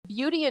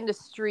beauty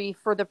industry,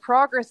 for the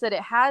progress that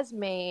it has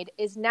made,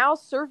 is now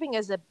serving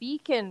as a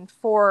beacon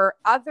for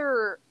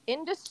other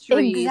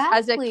industries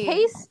as a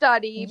case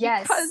study,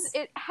 because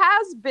it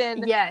has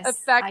been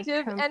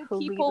effective and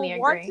people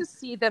want to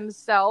see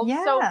themselves.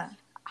 So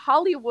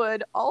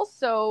Hollywood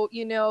also,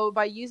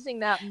 by using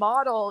that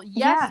model,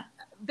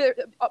 the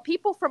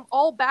people from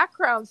all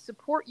backgrounds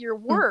support your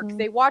work.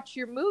 They watch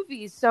your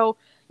movies. So,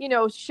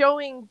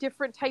 showing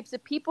different types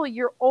of people,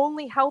 you're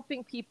only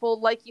helping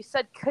people, like you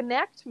said,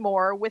 connect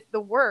more with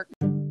the work.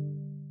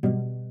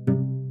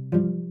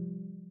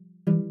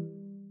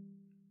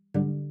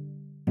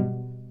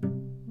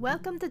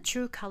 Welcome to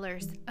True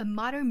Colors, a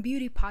modern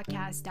beauty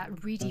podcast that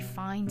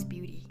redefines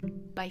beauty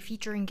by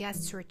featuring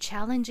guests who are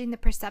challenging the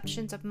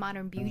perceptions of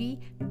modern beauty,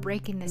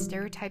 breaking the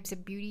stereotypes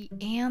of beauty,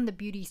 and the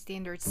beauty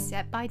standards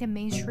set by the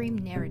mainstream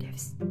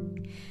narratives.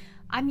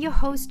 I'm your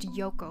host,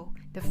 Yoko,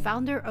 the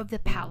founder of The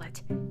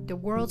Palette, the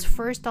world's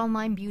first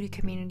online beauty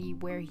community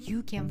where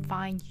you can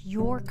find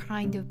your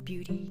kind of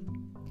beauty.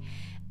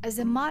 As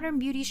a modern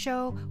beauty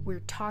show,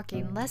 we're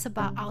talking less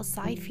about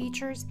outside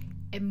features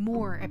and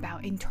more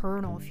about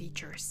internal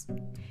features.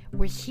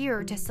 We're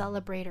here to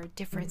celebrate our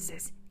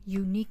differences,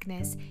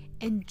 uniqueness,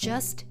 and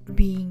just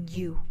being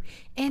you,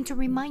 and to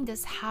remind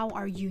us how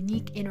our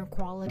unique inner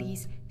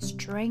qualities,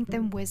 strength,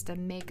 and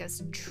wisdom make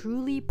us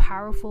truly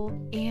powerful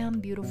and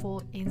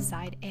beautiful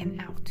inside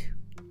and out.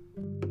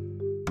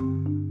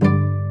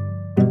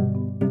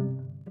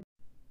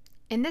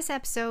 In this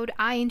episode,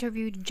 I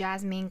interviewed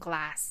Jasmine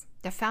Glass,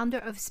 the founder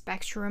of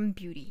Spectrum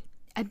Beauty,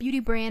 a beauty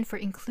brand for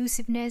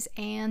inclusiveness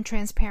and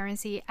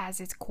transparency as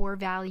its core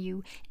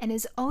value, and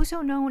is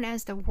also known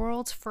as the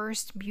world's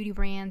first beauty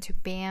brand to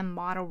ban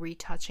model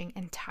retouching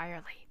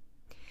entirely.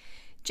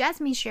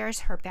 Jasmine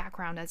shares her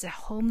background as a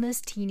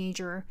homeless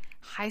teenager,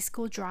 high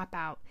school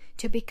dropout,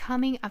 to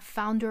becoming a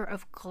founder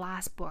of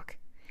Glass Book,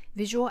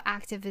 visual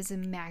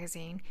activism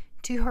magazine,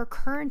 to her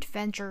current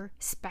venture,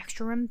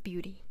 Spectrum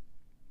Beauty.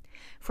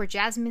 For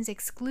Jasmine's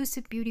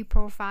exclusive beauty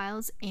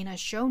profiles and a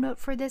show note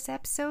for this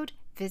episode,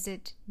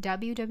 visit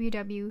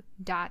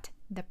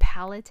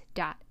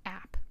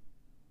www.thepalette.app.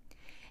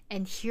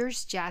 And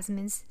here's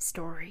Jasmine's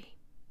story.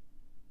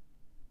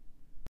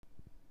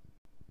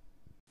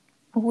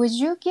 Would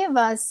you give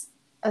us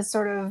a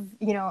sort of,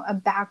 a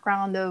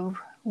background of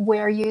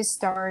where you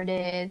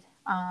started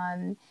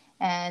and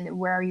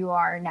where you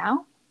are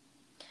now?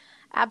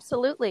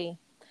 Absolutely.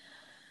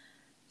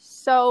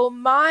 So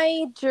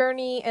my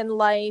journey in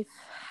life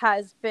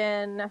has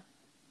been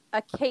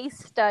a case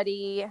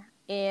study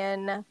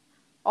in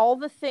all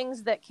the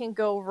things that can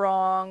go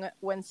wrong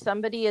when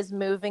somebody is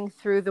moving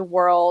through the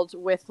world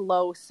with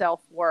low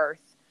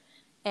self-worth.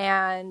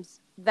 And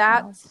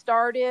that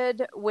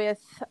started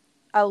with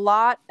a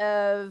lot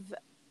of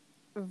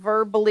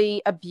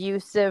verbally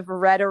abusive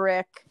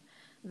rhetoric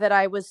that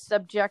I was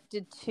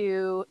subjected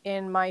to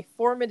in my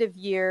formative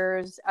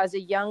years as a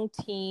young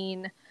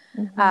teen.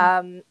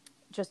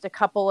 Just a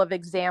couple of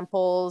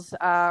examples.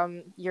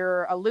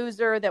 You're a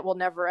loser that will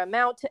never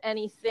amount to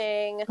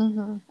anything.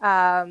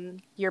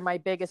 You're my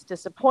biggest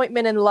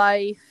disappointment in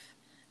life.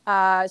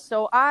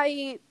 So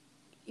I,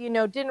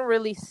 didn't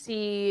really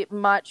see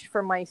much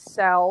for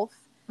myself,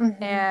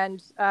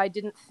 and I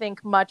didn't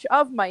think much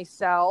of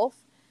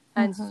myself.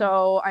 And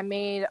so I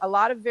made a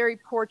lot of very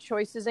poor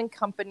choices in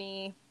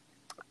company.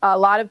 A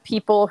lot of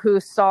people who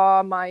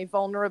saw my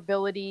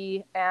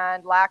vulnerability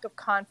and lack of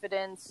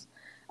confidence,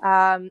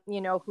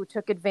 who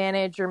took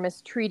advantage or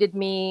mistreated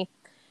me.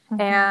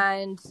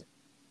 And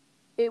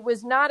it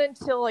was not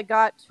until I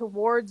got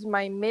towards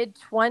my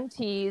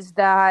mid-20s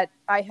that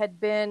I had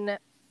been,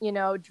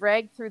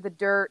 dragged through the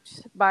dirt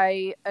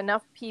by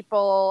enough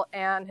people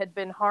and had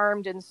been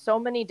harmed in so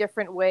many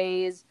different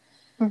ways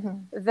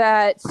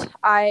that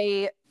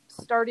I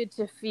started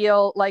to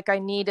feel like I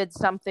needed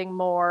something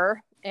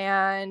more.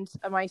 And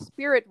my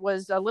spirit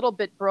was a little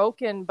bit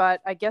broken, but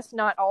I guess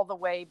not all the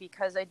way,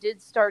 because I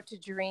did start to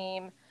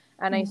dream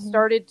and I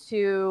started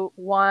to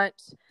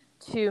want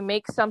to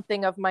make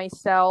something of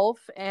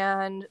myself.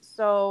 And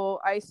so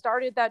I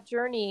started that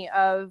journey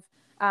of,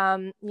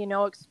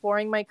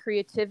 exploring my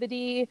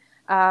creativity,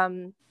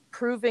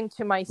 proving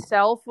to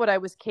myself what I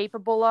was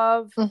capable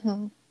of.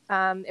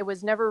 It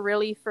was never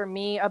really for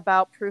me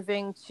about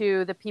proving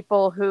to the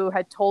people who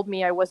had told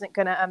me I wasn't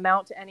going to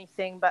amount to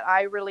anything, but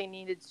I really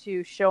needed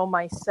to show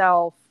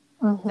myself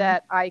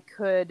that I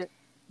could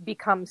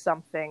become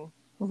something.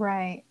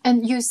 Right.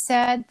 And you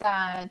said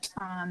that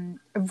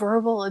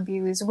verbal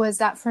abuse, was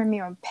that from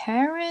your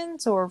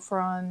parents or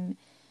from,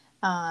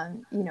 I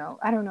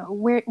don't know,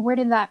 where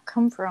did that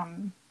come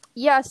from?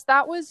 Yes,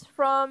 that was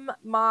from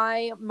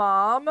my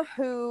mom,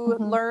 who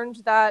learned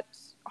that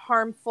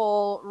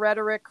harmful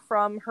rhetoric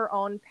from her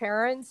own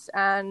parents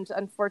and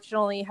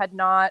unfortunately had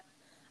not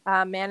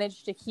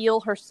managed to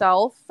heal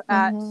herself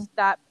at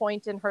that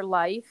point in her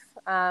life.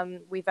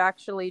 We've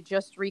actually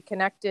just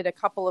reconnected a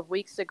couple of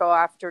weeks ago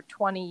after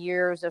 20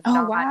 years of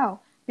not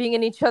being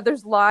in each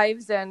other's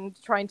lives and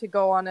trying to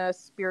go on a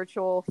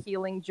spiritual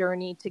healing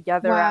journey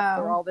together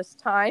after Wow. all this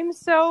time.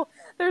 So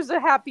there's a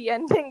happy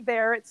ending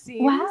there, it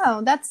seems. Wow,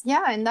 and that's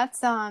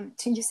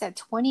you said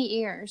 20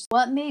 years.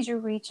 What made you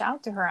reach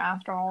out to her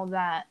after all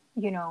that,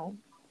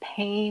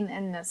 pain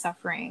and the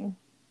suffering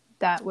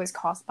that was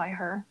caused by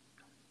her?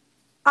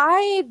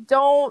 I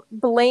don't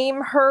blame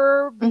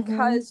her Mm-hmm.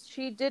 because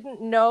she didn't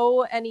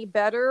know any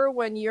better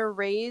when you're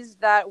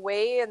raised that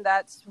way, and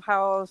that's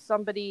how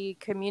somebody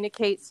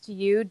communicates to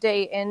you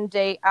day in,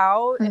 day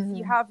out. If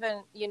you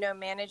haven't,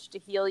 managed to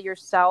heal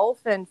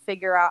yourself and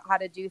figure out how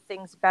to do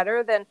things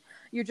better, then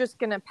you're just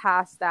going to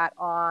pass that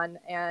on.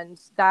 And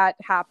that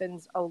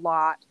happens a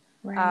lot,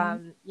 Right.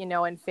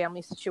 in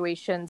family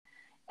situations.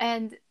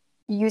 And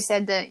you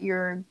said that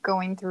you're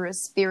going through a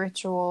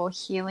spiritual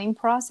healing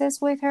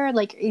process with her.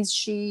 Like, is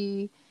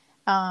she,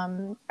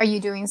 are you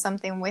doing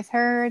something with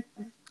her?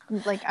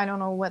 Like, I don't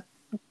know what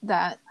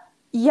that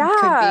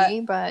could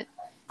be, but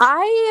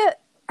I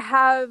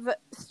have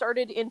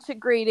started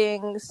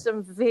integrating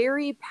some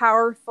very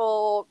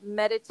powerful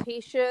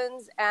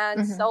meditations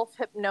and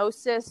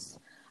self-hypnosis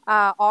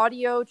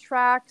audio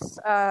tracks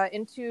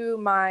into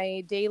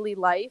my daily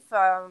life,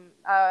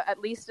 at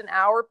least an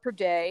hour per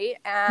day.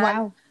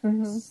 And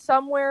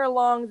somewhere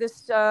along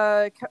this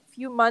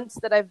few months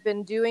that I've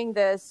been doing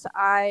this,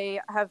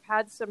 I have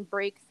had some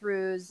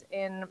breakthroughs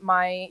in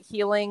my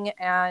healing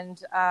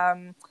and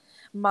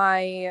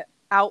my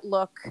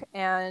outlook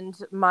and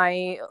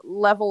my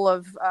level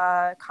of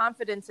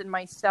confidence in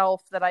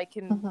myself that I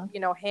can,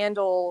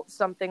 handle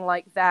something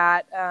like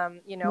that,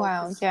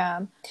 wow,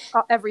 yeah,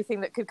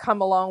 everything that could come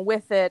along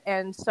with it.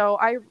 And so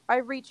I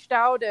reached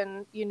out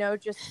and,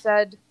 just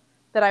said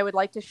that I would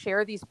like to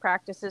share these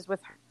practices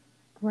with her.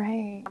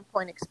 Right. At some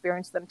point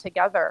experience them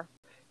together.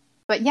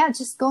 But yeah,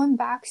 just going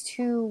back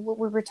to what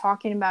we were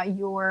talking about,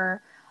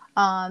 your,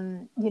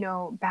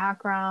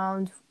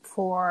 background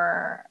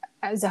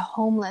as a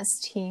homeless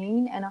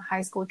teen and a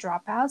high school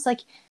dropout.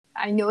 Like,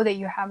 I know that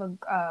you have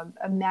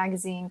a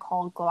magazine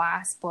called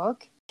Glass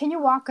Book. Can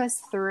you walk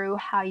us through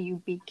how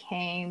you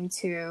became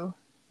to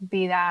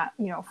be that,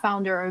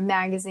 founder of a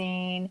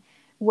magazine?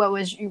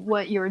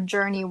 What your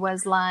journey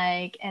was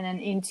like, and then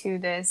into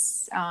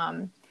this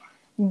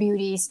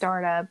beauty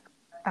startup,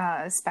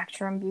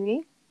 Spectrum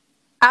Beauty?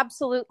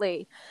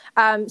 Absolutely.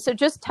 So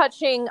just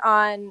touching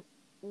on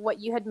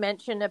what you had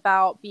mentioned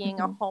about being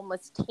a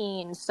homeless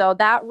teen. So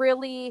that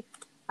really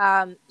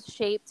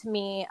shaped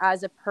me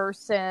as a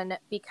person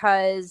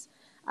because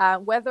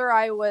whether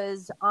I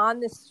was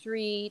on the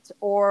street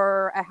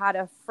or I had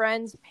a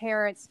friend's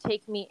parents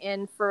take me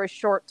in for a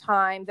short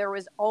time, there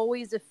was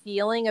always a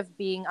feeling of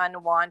being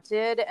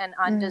unwanted and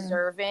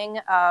undeserving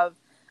of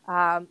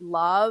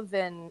love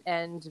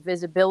and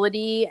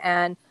visibility.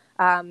 And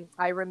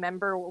I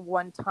remember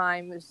one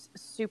time, it was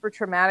super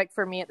traumatic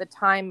for me at the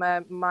time.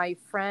 My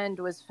friend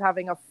was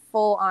having a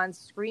full-on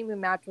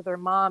screaming match with her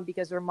mom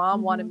because her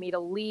mom wanted me to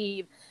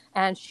leave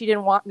and she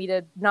didn't want me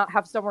to not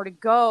have somewhere to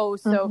go.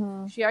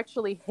 So she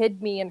actually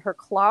hid me in her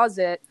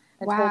closet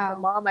and told her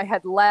mom I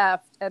had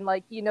left. And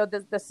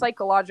the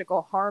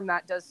psychological harm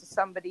that does to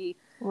somebody.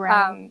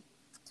 Right.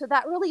 So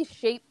that really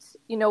shaped,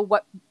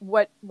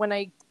 what when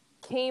I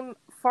came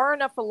far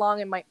enough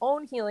along in my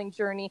own healing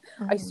journey,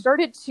 I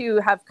started to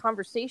have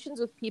conversations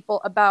with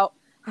people about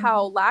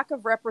how lack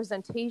of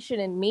representation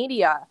in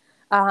media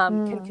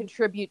can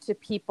contribute to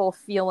people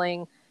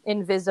feeling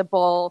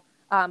invisible,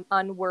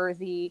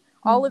 unworthy,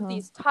 all of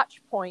these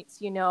touch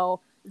points,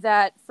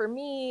 that for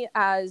me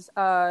as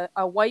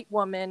a white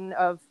woman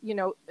of,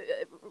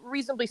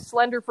 reasonably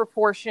slender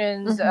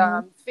proportions,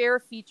 fair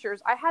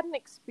features, I hadn't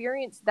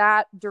experienced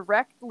that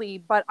directly,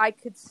 but I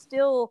could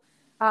still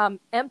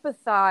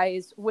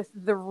empathize with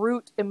the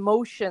root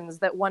emotions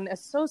that one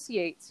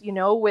associates,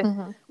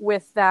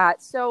 with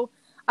that. So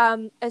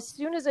as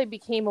soon as I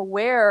became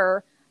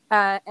aware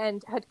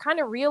and had kind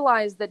of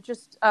realized that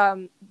just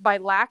by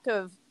lack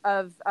of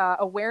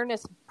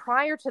awareness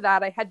prior to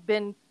that, I had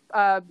been,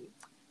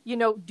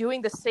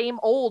 doing the same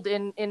old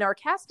in our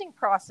casting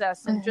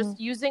process and just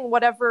using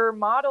whatever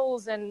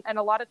models and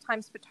a lot of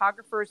times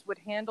photographers would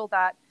handle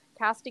that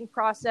casting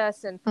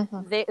process, and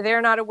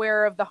they're not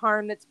aware of the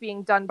harm that's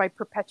being done by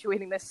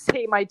perpetuating the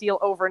same ideal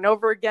over and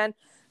over again.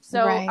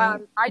 So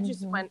I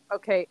just went,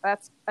 okay,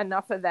 that's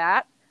enough of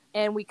that.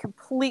 And we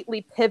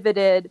completely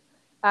pivoted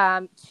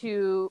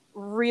to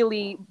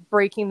really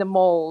breaking the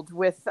mold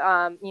with,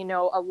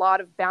 a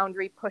lot of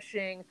boundary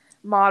pushing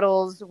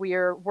models. We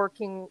are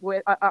working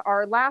with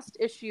our last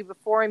issue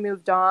before I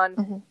moved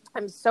on.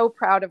 I'm so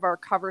proud of our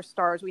cover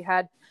stars. We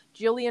had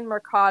Jillian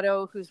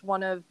Mercado, who's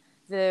one of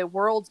the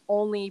world's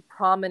only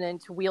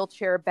prominent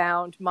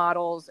wheelchair-bound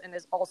models and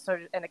is also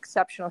an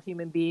exceptional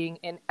human being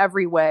in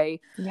every way.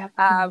 Yep.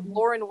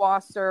 Lauren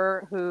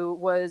Wasser, who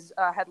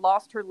had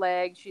lost her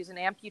leg. She's an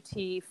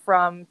amputee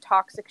from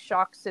toxic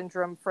shock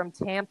syndrome from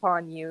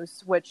tampon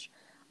use, which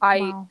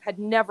I had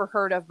never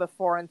heard of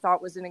before and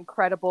thought was an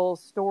incredible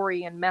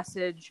story and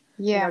message.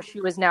 Yeah.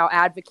 She was now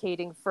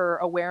advocating for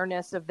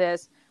awareness of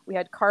this. We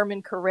had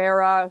Carmen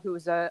Carrera,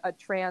 who's a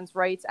trans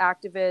rights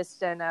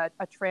activist and a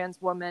trans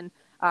woman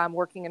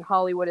working in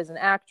Hollywood as an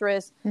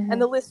actress. Mm-hmm.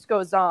 And the list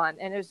goes on.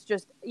 And it's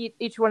just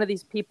each one of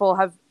these people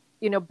have,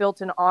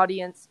 built an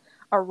audience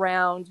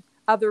around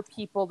other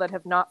people that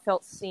have not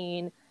felt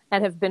seen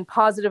and have been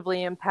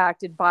positively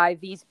impacted by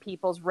these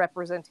people's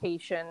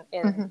representation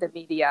in the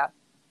media.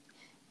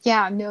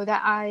 Yeah, no,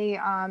 that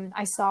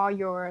I saw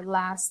your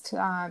last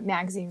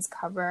magazine's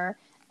cover,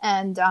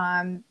 and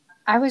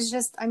I was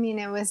just, I mean,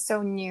 it was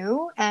so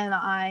new, and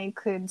I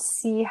could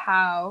see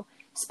how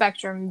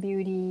Spectrum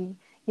Beauty,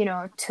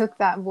 took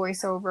that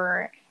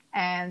voiceover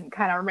and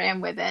kind of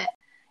ran with it.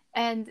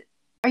 And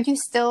are you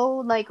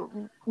still like,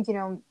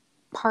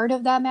 part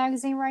of that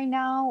magazine right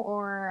now,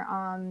 or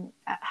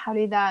how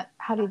did that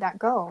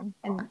go?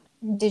 And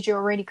did you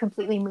already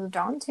completely moved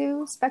on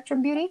to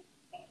Spectrum Beauty?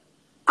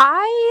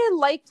 I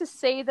like to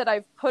say that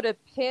I've put a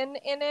pin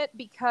in it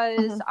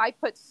because I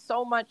put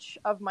so much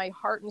of my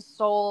heart and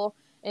soul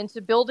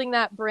into building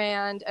that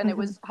brand, and it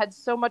had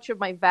so much of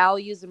my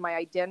values and my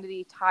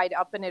identity tied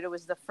up in it. It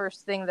was the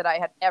first thing that I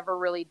had ever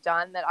really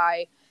done that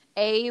I,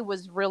 A,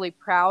 was really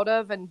proud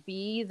of, and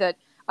B, that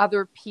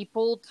other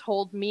people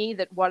told me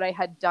that what I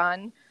had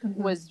done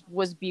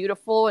was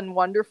beautiful and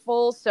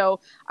wonderful. So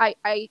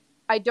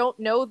I don't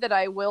know that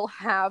I will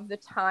have the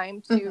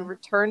time to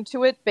return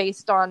to it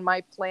based on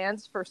my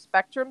plans for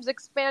Spectrum's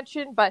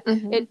expansion, but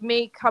it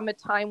may come a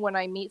time when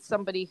I meet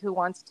somebody who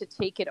wants to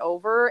take it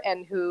over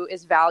and who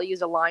is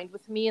values aligned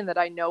with me and that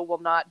I know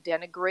will not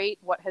denigrate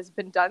what has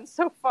been done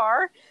so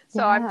far.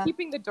 So I'm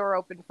keeping the door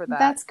open for that.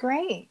 That's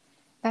great.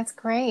 That's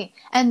great.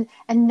 And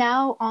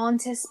now on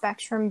to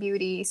Spectrum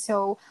Beauty.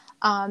 So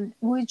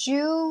would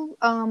you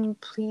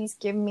please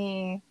give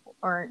me,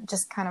 or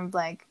just kind of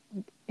like,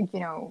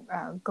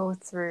 go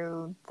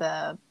through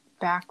the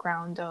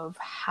background of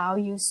how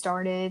you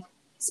started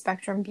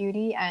Spectrum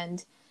Beauty,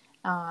 and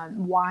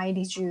why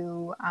did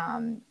you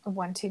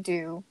want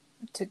to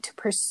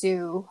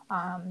pursue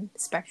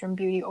Spectrum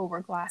Beauty over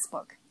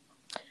Glassbook?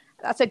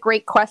 That's a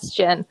great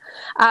question.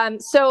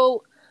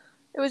 So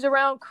it was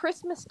around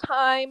Christmas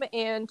time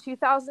in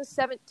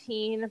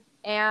 2017,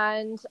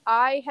 and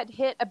I had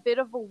hit a bit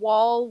of a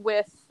wall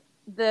with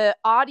the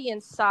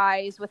audience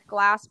size with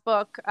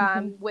Glassbook,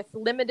 with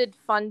limited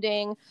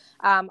funding.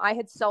 I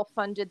had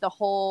self-funded the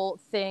whole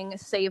thing,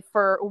 save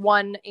for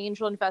one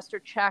angel investor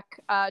check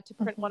to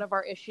print one of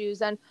our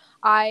issues. And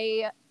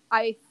I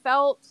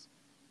felt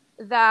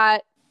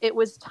that it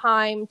was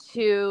time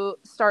to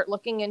start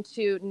looking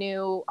into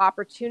new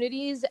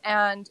opportunities.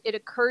 And it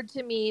occurred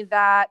to me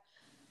that,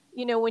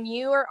 when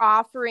you are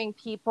offering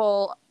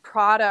people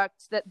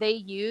products that they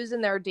use in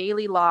their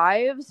daily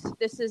lives,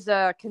 this is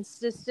a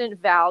consistent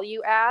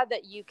value add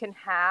that you can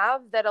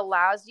have that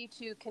allows you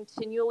to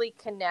continually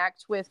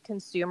connect with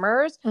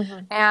consumers.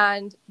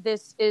 And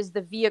this is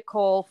the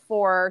vehicle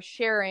for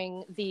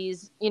sharing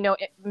these,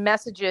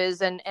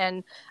 messages and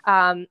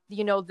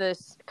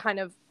this kind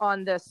of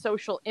on the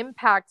social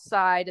impact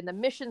side and the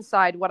mission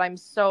side, what I'm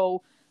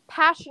so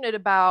passionate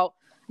about.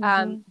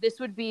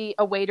 This would be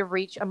a way to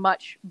reach a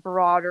much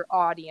broader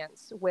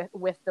audience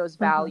with those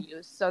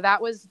values. So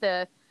that was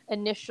the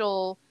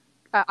initial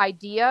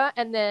idea.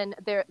 And then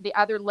the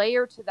other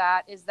layer to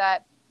that is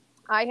that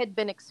I had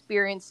been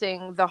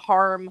experiencing the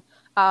harm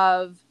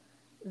of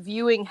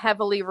viewing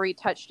heavily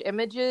retouched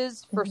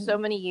images for so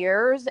many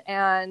years.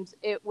 And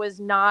it was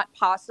not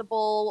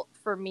possible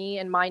for me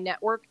and my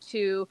network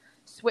to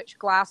switch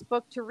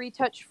Glassbook to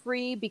retouch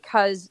free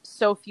because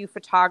so few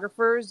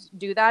photographers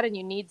do that, and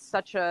you need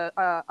such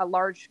a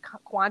large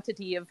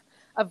quantity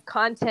of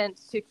content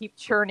to keep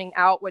churning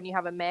out when you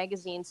have a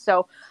magazine.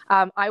 So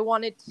I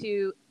wanted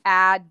to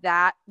add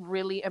that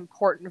really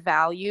important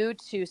value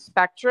to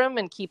Spectrum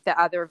and keep the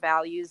other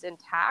values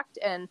intact,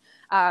 and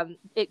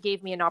it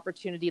gave me an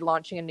opportunity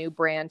launching a new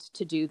brand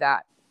to do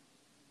that.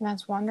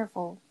 That's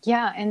wonderful.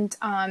 Yeah. And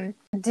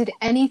did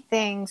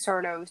anything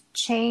sort of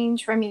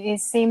change? I mean, it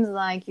seems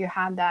like you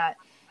had that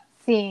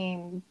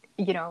theme,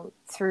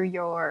 through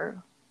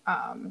your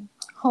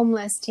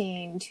homeless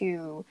teen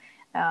to,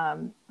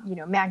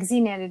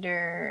 magazine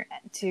editor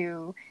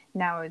to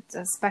now it's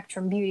a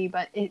Spectrum Beauty.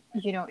 But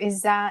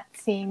is that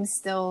theme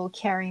still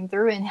carrying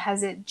through, and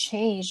has it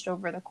changed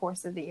over the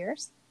course of the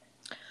years?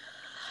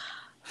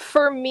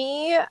 For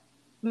me,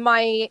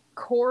 my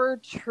core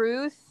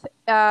truth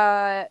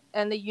and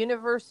the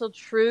universal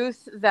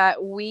truth that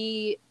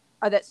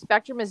that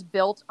Spectrum is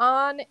built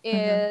on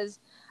is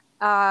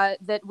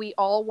that we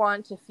all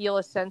want to feel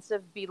a sense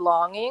of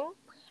belonging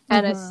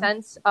and a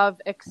sense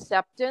of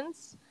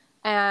acceptance.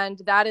 And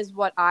that is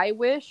what I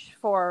wish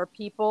for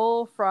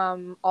people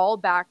from all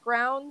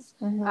backgrounds.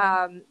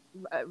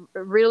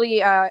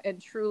 Really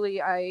and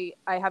truly, I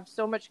have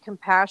so much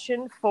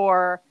compassion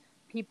for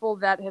people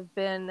that have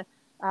been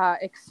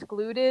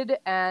excluded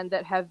and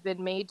that have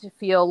been made to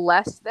feel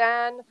less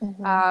than.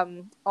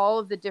 All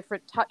of the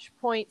different touch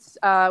points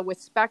with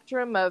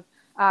Spectrum of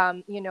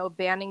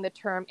banning the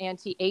term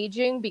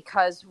anti-aging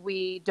because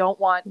we don't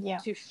want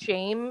to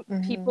shame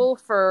people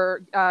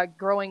for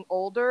growing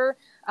older.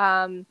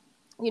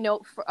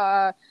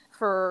 I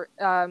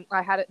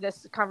had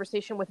this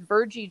conversation with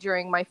Virgie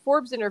during my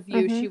Forbes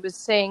interview. Mm-hmm. She was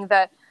saying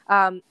that,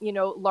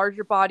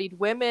 larger bodied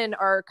women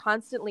are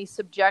constantly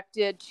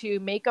subjected to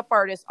makeup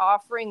artists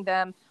offering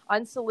them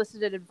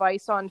unsolicited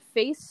advice on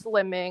face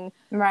slimming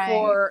Right.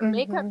 for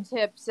makeup Mm-hmm.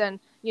 tips, and,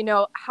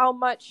 how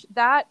much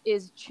that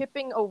is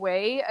chipping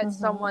away at Mm-hmm.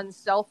 someone's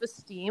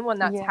self-esteem when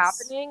that's Yes.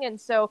 happening. And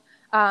so,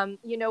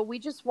 we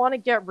just want to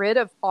get rid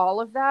of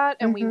all of that.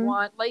 And we Mm-hmm.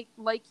 want,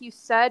 like you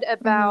said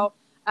Mm-hmm. about,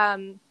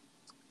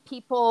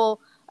 people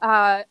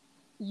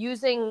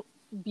using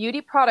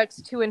beauty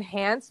products to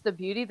enhance the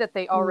beauty that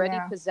they already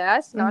Yeah.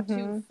 possess, not to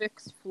Mm-hmm.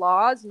 fix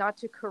flaws, not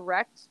to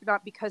correct,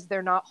 not because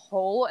they're not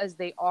whole as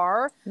they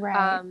are.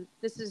 Right.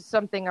 This is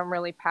something I'm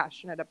really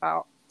passionate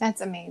about.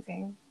 That's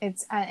amazing. And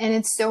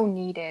it's so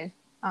needed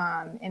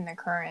in the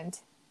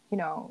current,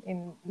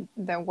 in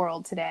the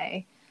world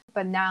today.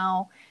 But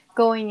now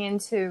going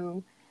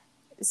into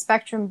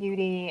Spectrum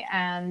Beauty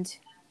and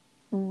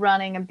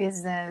running a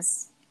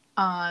business,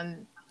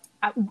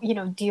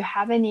 do you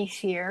have any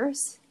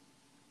fears?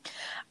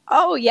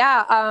 Oh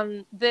yeah.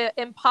 The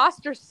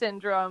imposter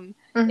syndrome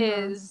Mm-hmm.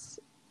 is,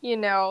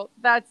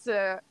 that's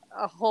a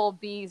whole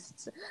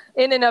beast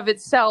in and of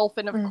itself.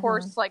 And of Mm-hmm.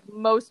 course, like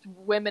most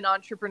women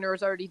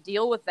entrepreneurs already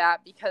deal with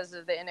that because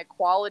of the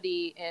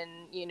inequality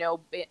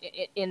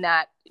in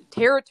that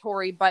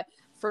territory. But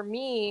for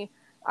me,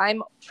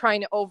 I'm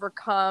trying to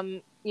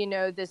overcome,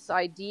 this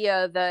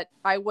idea that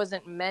I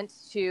wasn't meant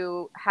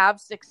to have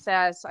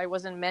success. I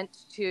wasn't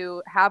meant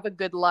to have a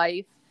good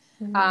life.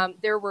 Mm-hmm.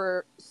 There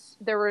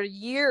were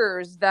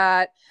years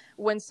that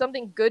when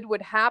something good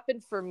would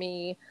happen for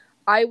me,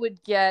 I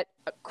would get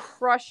a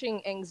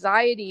crushing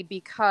anxiety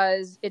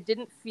because it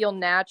didn't feel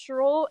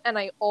natural, and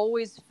I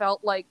always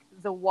felt like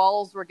the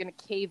walls were going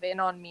to cave in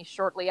on me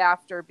shortly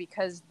after,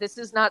 because this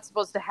is not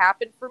supposed to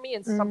happen for me,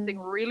 and something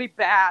really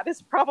bad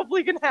is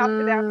probably going to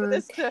happen after Mm.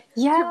 this to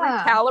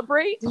Yeah.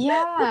 recalibrate.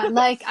 Yeah.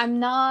 Like I'm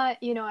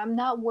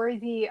not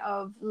worthy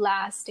of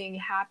lasting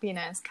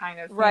happiness kind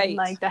of thing. Right.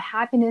 Like the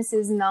happiness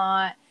is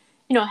not,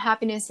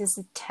 happiness is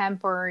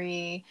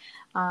temporary,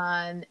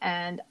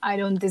 and I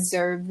don't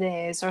deserve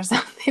this or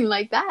something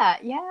like that.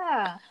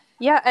 Yeah.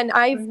 Yeah, and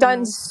I've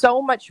done Mm-hmm.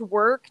 so much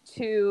work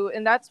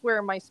and that's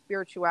where my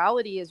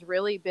spirituality has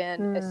really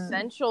been Mm.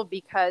 essential,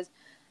 because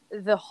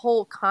the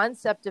whole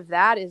concept of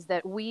that is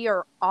that we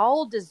are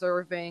all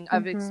deserving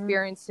of Mm-hmm.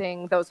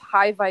 experiencing those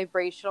high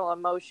vibrational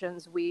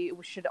emotions. We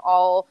should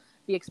all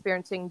be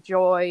experiencing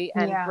joy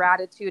and Yeah.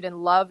 gratitude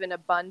and love and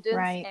abundance.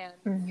 Right. And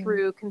Mm-hmm.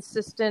 through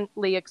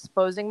consistently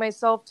exposing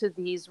myself to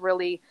these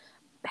really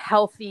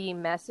healthy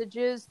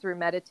messages through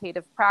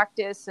meditative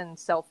practice and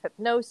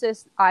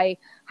self-hypnosis, I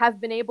have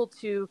been able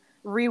to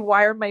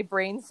rewire my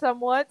brain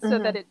somewhat so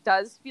Mm-hmm. that it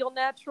does feel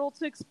natural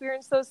to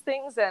experience those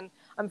things. And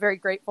I'm very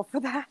grateful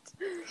for that.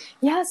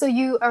 Yeah, so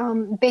you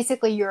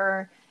basically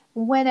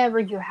whenever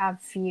you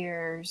have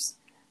fears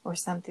or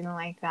something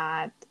like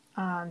that,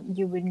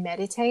 you would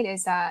meditate.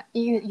 Is that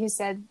you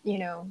said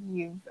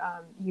you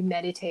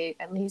meditate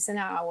at least an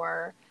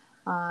hour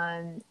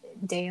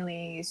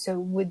daily. So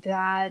would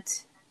that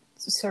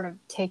sort of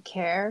take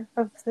care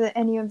of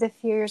any of the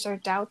fears or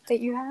doubt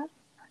that you have?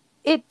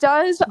 It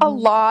does a Mm-hmm.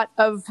 lot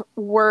of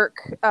work,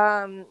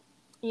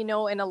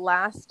 in a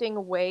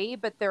lasting way,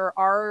 but there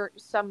are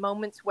some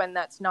moments when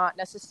that's not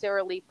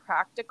necessarily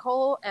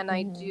practical. And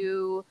I Mm-hmm.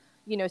 do,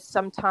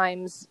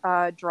 sometimes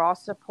draw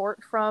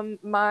support from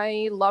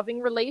my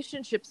loving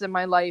relationships in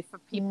my life,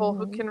 of people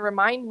who Mm-hmm. can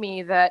remind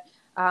me that,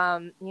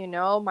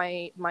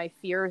 my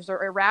fears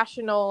are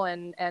irrational,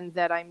 and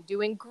that I'm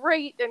doing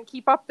great and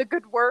keep up the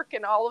good work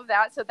and all of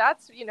that. So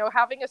that's,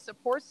 having a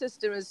support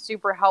system is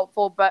super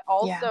helpful, but Yeah.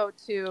 also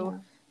to Yeah.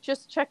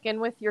 just check in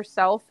with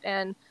yourself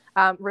and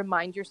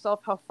remind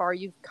yourself how far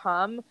you've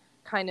come,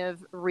 kind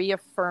of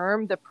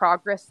reaffirm the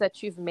progress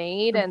that you've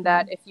made, and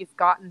Mm-hmm. that if you've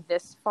gotten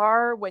this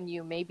far when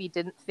you maybe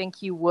didn't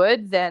think you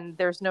would, then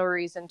there's no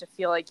reason to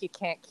feel like you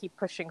can't keep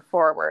pushing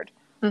forward.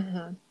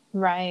 Mm-hmm.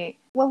 Right.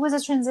 What was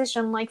the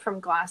transition like from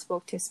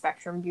Glassbook to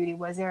Spectrum Beauty?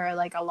 Was there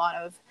like a lot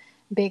of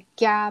big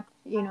gap,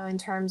 in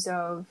terms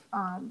of,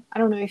 I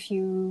don't know if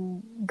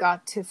you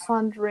got to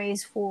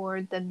fundraise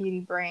for the beauty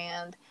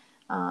brand,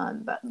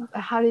 but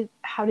how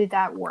did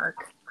that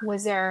work?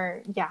 Was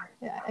there, yeah,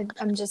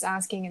 I'm just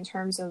asking in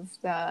terms of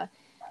the,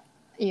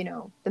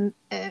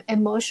 the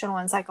emotional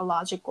and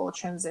psychological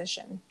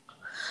transition.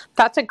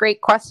 That's a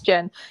great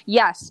question.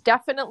 Yes,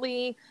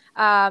 definitely.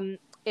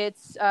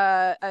 It's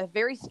a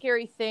very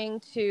scary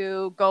thing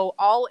to go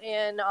all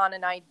in on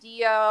an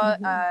idea,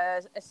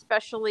 Mm-hmm.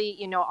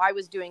 especially, I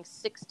was doing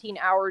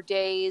 16-hour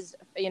days,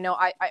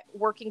 I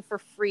working for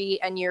free,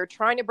 and you're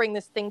trying to bring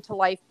this thing to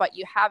life, but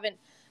you haven't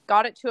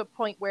got it to a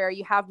point where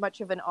you have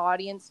much of an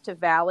audience to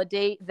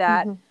validate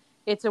that Mm-hmm.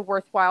 it's a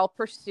worthwhile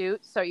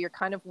pursuit. So you're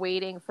kind of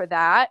waiting for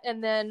that.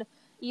 And then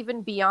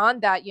even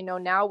beyond that,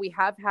 now we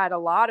have had a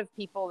lot of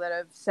people that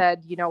have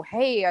said,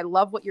 hey, I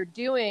love what you're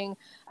doing,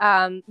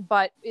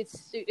 but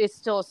it's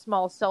still a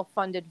small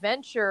self-funded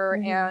venture,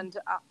 Mm-hmm. and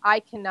I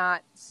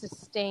cannot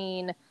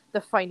sustain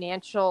the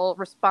financial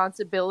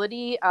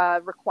responsibility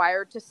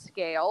required to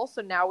scale.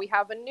 So now we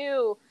have a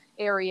new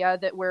area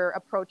that we're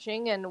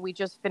approaching, and we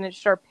just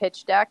finished our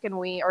pitch deck, and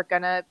we are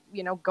going to,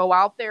 go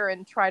out there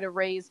and try to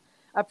raise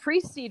a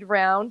pre-seed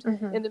round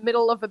in the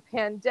middle of a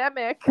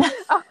pandemic.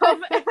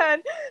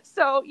 And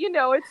so,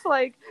 it's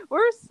like,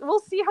 we'll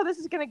see how this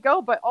is going to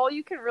go, but all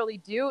you can really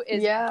do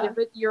is give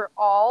it your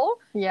all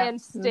and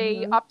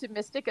stay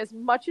optimistic as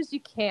much as you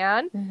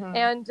can.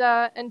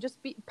 And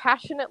just be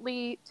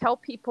passionately tell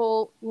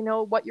people,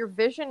 what your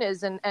vision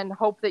is, and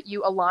hope that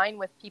you align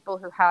with people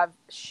who have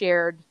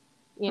shared,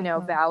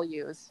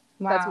 values.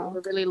 Wow. That's what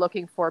we're really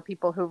looking for,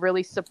 people who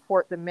really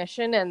support the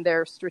mission and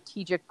they're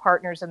strategic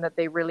partners, and that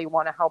they really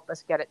want to help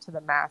us get it to the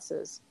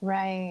masses.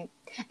 Right.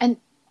 And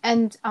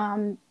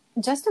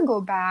just to go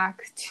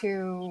back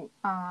to,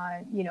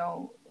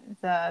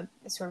 the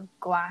sort of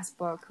glass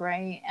book,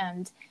 right?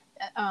 And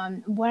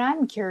what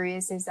I'm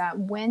curious is that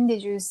when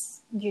did you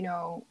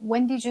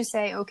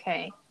say,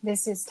 okay,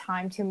 this is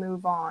time to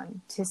move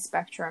on to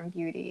Spectrum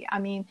Beauty? I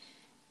mean,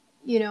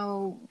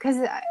 because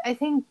I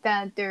think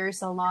that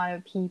there's a lot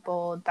of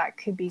people that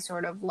could be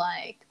sort of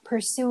like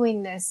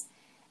pursuing this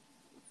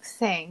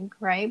thing,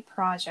 right?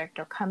 Project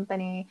or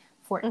company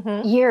for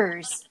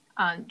years,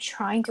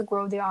 trying to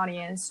grow the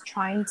audience,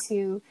 trying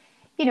to,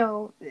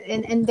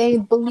 and they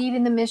believe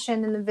in the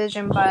mission and the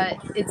vision, but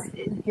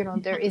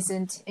there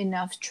isn't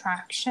enough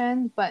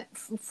traction. But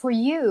for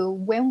you,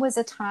 when was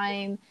a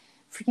time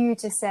for you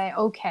to say,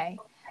 okay,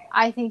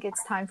 I think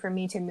it's time for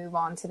me to move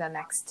on to the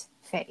next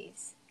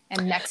phase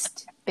and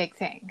next big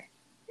thing?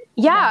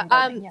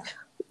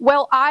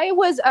 Well, I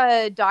was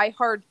a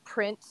diehard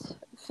print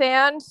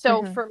fan.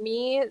 So for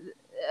me,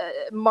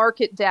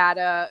 market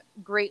data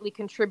greatly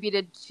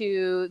contributed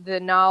to the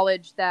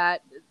knowledge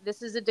that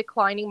this is a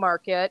declining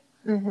market.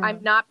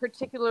 I'm not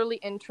particularly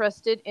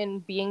interested in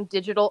being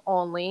digital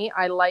only.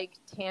 I like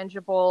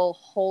tangible,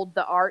 hold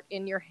the art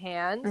in your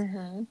hands.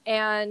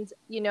 And,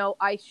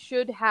 I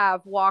should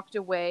have walked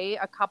away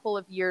a couple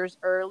of years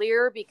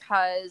earlier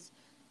because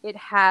it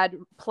had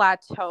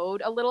plateaued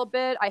a little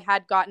bit. I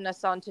had gotten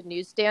us onto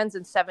newsstands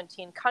in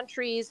 17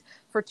 countries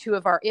for 2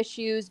 of our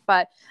issues,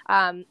 but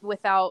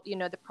without,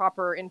 the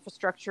proper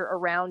infrastructure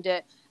around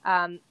it,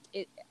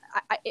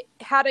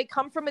 had I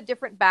come from a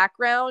different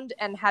background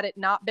and had it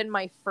not been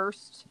my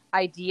first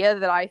idea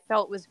that I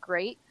felt was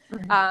great,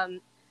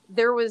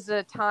 there was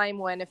a time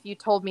when if you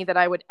told me that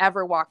I would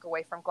ever walk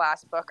away from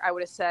Glassbook, I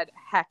would have said,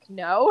 heck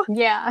no.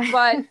 Yeah.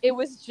 But it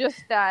was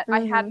just that I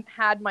hadn't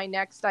had my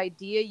next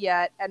idea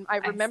yet. And I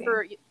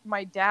remember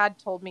my dad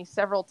told me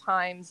several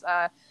times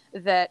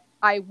that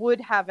I would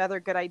have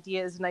other good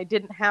ideas and I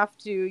didn't have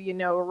to,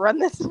 run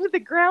this to the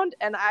ground.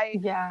 And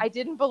I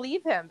didn't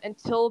believe him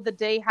until the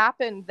day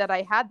happened that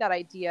I had that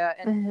idea.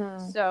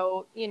 And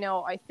so,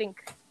 I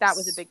think that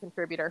was a big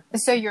contributor.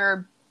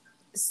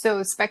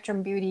 So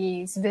Spectrum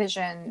Beauty's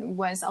vision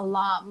was a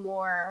lot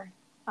more,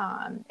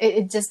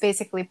 it just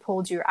basically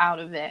pulled you out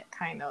of it,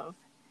 kind of.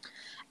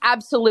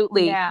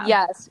 Absolutely. Yeah.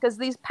 Yes. Because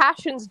these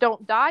passions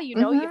don't die, you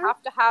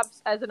have to have,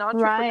 as an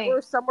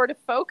entrepreneur, somewhere to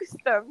focus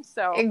them.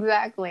 So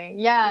exactly.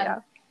 Yeah.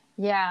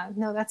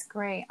 No, that's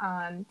great.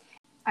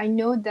 I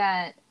know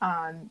that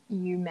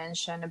you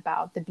mentioned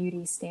about the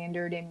beauty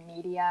standard in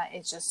media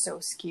is just so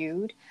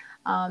skewed.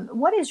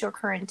 What is your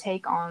current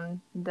take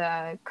on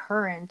the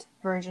current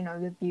version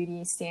of the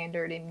beauty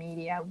standard in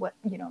media? What,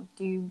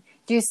 do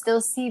you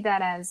still see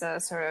that as a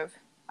sort of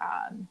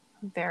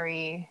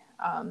very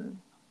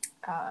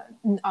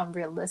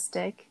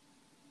unrealistic?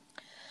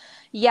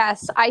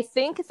 Yes, I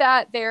think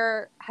that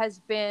there has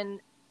been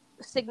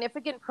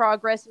significant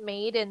progress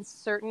made in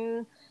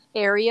certain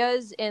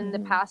areas in the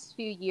past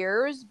few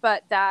years,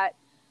 but that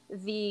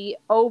the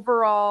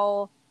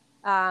overall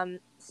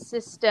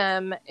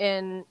system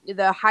in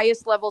the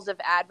highest levels of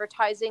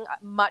advertising,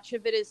 much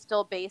of it is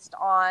still based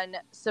on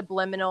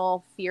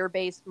subliminal,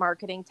 fear-based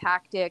marketing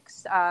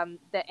tactics.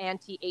 The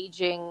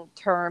anti-aging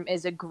term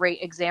is a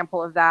great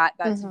example of that.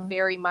 That's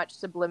very much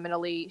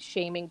subliminally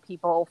shaming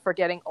people for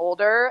getting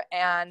older,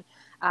 and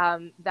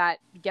that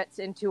gets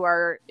into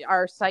our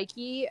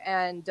psyche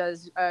and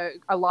does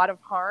a lot of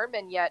harm,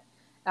 and yet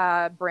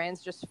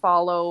brands just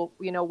follow,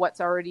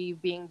 what's already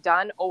being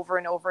done over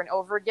and over and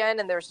over again.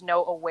 And there's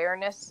no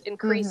awareness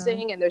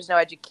increasing and there's no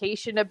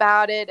education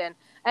about it.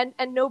 And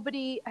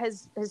nobody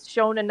has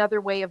shown another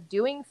way of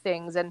doing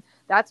things. And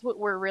that's what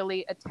we're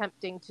really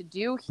attempting to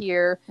do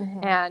here.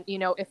 And,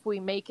 if we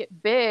make it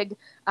big,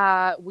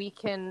 we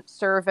can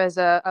serve as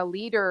a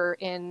leader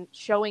in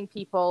showing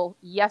people,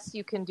 yes,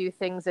 you can do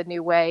things a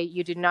new way.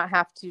 You do not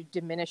have to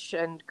diminish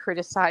and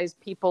criticize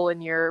people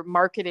in your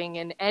marketing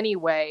in any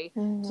way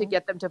to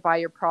get them to buy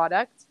your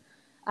product.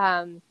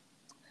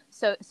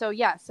 So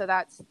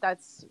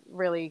that's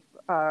really,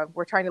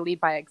 we're trying to lead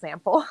by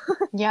example.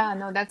 Yeah,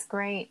 no, that's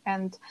great.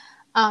 And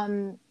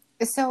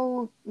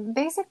so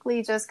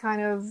basically just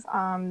kind of,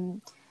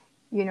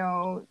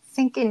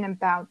 thinking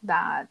about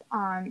that,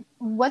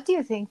 what do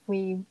you think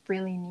we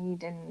really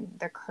need in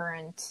the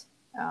current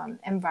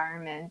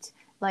environment?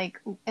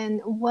 Like, and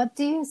what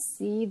do you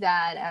see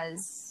that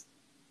as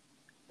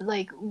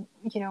like,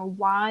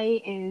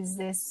 why is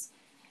this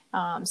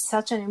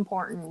such an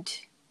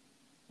important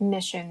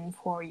mission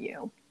for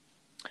you?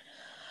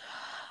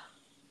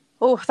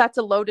 Oh, that's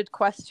a loaded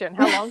question.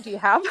 How long do you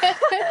have?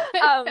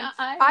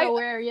 I'm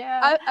aware,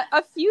 yeah.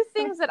 A few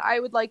things that I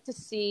would like to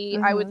see.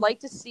 Mm-hmm. I would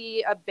like to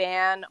see a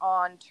ban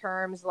on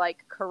terms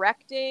like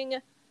correcting,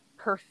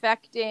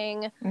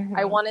 perfecting. Mm-hmm.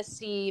 I want to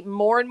see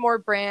more and more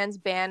brands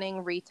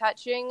banning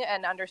retouching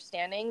and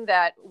understanding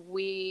that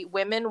we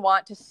women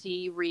want to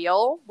see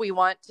real. We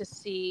want to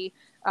see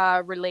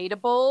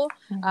relatable.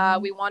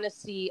 Mm-hmm. We want to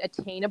see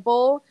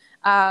attainable.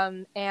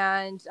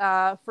 And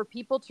for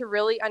people to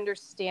really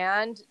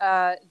understand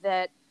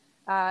that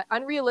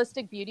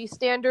unrealistic beauty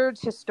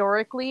standards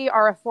historically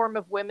are a form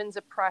of women's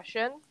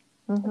oppression.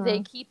 Mm-hmm. They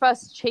keep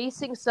us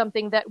chasing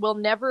something that we'll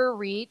never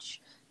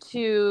reach,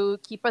 to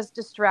keep us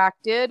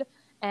distracted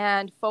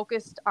and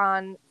focused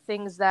on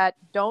things that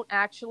don't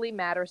actually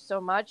matter so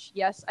much.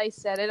 Yes, I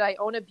said it. I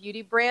own a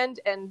beauty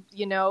brand, and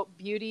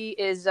beauty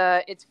is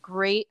it's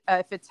great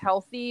if it's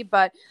healthy,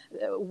 but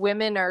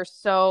women are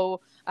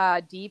so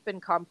deep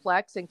and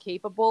complex and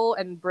capable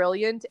and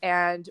brilliant,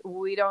 and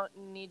we don't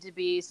need to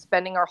be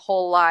spending our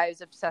whole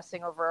lives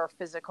obsessing over our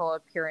physical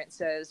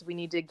appearances. We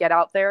need to get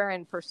out there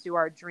and pursue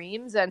our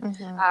dreams, and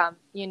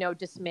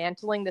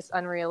dismantling this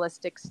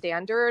unrealistic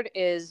standard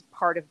is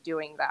part of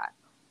doing that.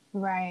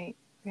 Right.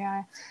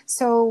 Yeah.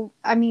 So,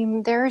 I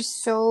mean, I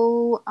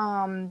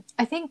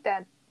think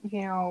that,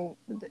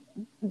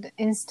 the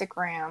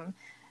Instagram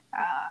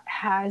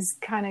has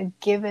kind of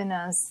given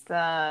us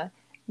the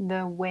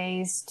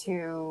ways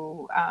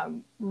to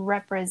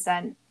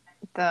represent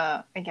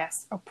the, I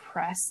guess,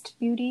 oppressed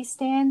beauty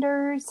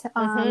standards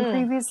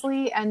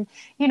previously. And,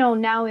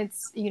 now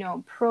it's,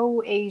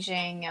 pro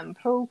aging and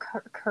pro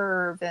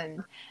curve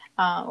and,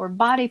 or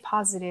body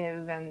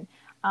positive. And,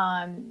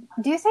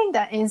 do you think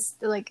that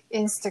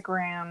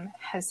Instagram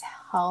has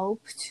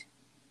helped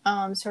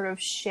sort of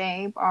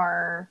shape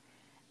our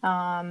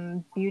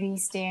beauty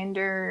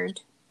standard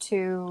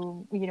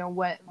to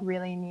what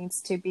really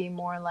needs to be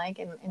more like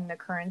in the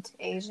current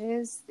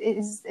ages?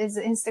 Is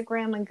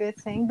Instagram a good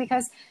thing?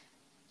 Because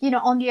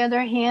on the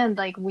other hand,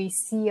 like, we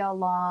see a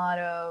lot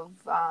of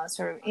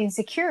sort of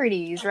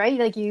insecurities, right?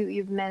 Like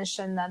you've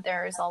mentioned that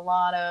there's a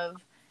lot of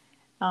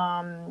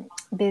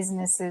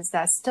businesses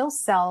that still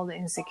sell the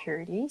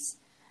insecurities.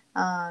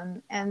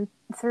 And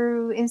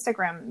through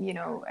Instagram,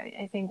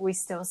 I think we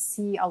still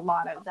see a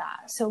lot of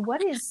that. So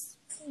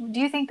do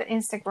you think that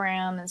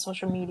Instagram and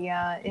social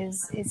media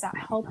is that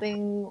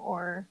helping,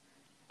 or?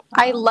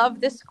 I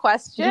love this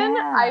question.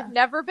 Yeah. I've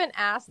never been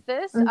asked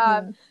this.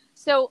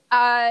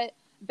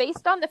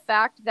 Based on the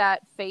fact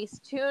that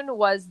Facetune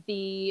was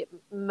the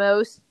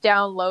most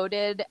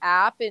downloaded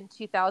app in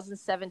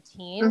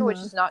 2017, which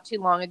is not too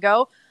long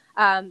ago,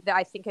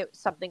 I think it was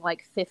something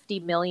like 50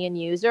 million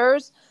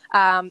users.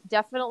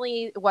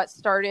 Definitely what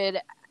started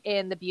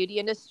in the beauty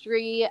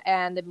industry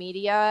and the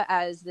media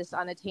as this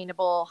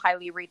unattainable,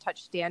 highly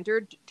retouched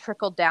standard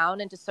trickled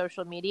down into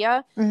social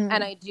media.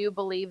 And I do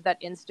believe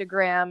that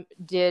Instagram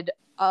did,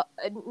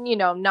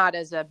 not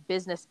as a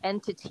business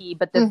entity,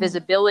 but the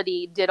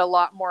visibility did a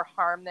lot more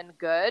harm than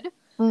good.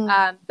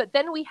 But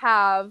then we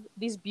have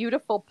these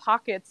beautiful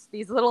pockets,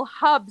 these little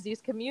hubs,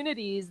 these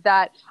communities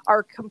that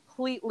are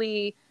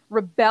completely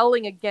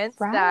rebelling against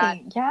that,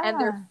 and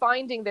they're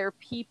finding their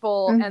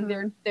people,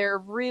 and they're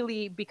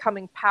really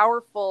becoming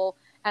powerful.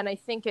 And I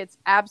think it's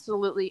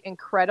absolutely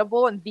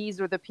incredible. And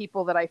these are the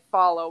people that I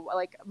follow.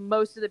 Like,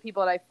 most of the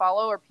people that I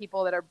follow are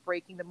people that are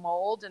breaking the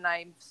mold, and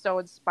I'm so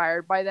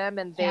inspired by them.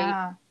 And they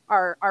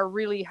are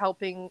really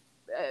helping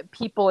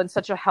people in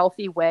such a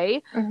healthy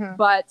way.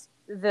 But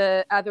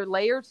the other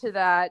layer to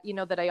that,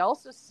 that I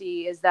also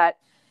see is that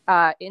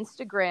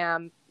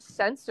Instagram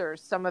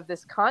censors some of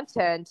this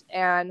content,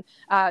 and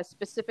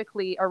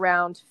specifically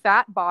around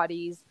fat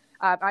bodies.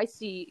 I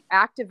see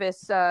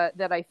activists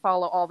that I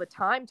follow all the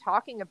time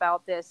talking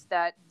about this,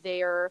 that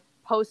they're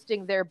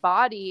posting their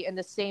body in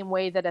the same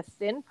way that a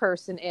thin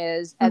person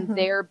is, and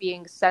they're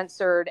being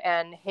censored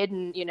and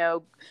hidden,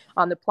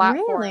 on the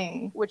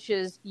platform, which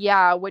is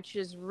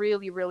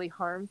really, really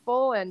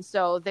harmful. And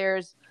so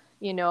there's,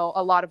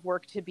 a lot of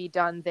work to be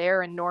done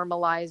there in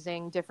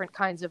normalizing different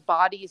kinds of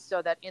bodies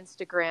so that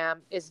Instagram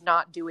is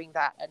not doing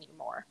that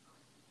anymore.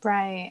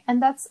 Right.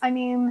 And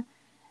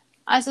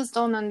I just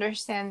don't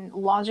understand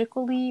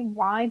logically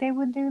why they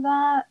would do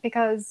that,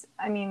 because,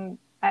 I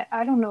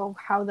don't know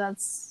how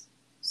that's,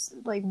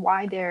 like,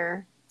 why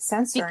they're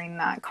censoring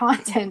that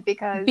content,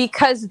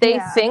 because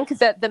they think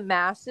that the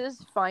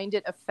masses find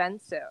it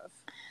offensive.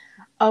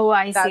 Oh,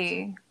 I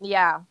see.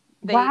 Yeah.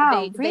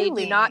 Really? They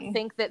do not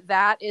think that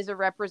that is a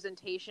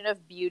representation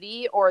of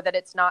beauty, or that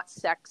it's not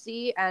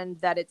sexy, and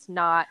that it's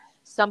not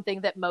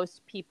something that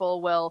most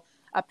people will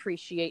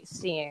appreciate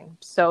seeing.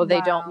 So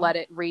they don't let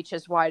it reach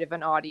as wide of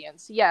an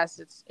audience.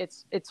 Yes,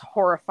 it's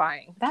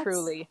horrifying,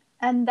 truly.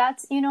 And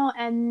that's,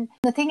 and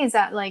the thing is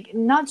that, like,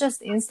 not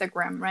just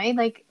Instagram, right?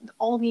 Like,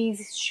 all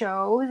these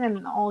shows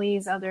and all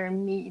these other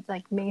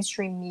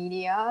mainstream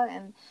media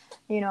and,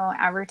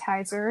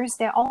 advertisers,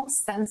 they all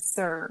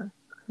censor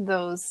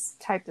those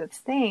types of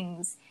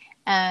things,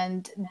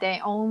 and they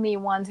only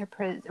want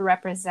to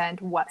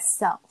represent what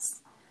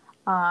sells.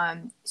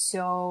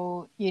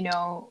 So, you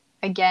know,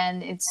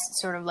 again, it's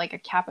sort of like a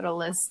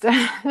capitalist,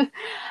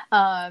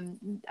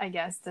 I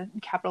guess, the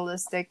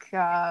capitalistic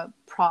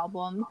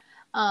problem.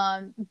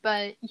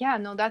 But yeah,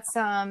 no, that's,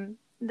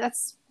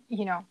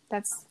 you know,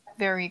 that's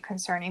very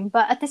concerning.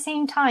 But at the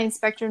same time,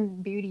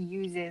 Spectrum Beauty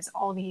uses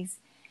all these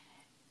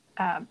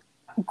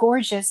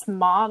gorgeous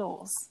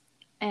models.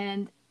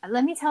 And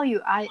let me tell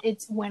you,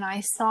 it's when I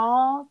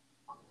saw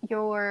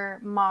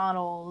your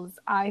models,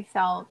 I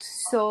felt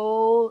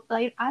so,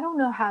 like, I don't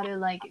know how to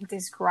like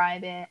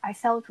describe it. I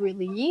felt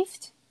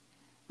relieved.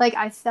 Like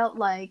I felt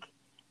like,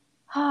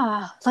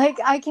 like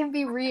I can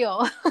be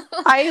real.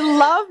 I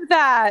love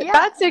that. Yeah,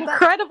 That's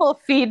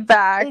incredible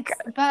feedback.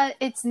 But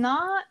it's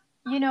not,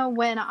 you know,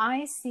 when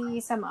I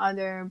see some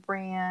other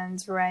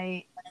brands,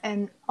 right?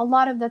 And a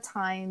lot of the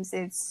times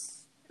it's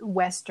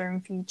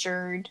Western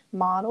featured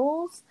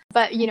models.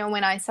 But, you know,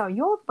 when I saw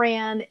your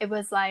brand, it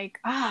was like,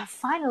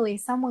 finally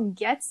someone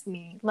gets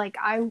me. Like,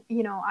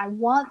 you know, I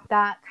want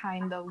that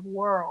kind of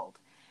world.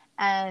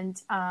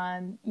 And,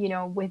 you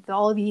know, with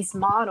all these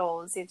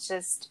models,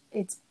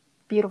 it's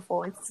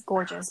beautiful. It's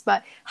gorgeous.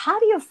 But how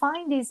do you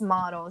find these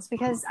models?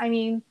 Because, I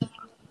mean,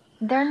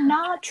 they're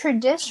not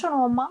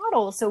traditional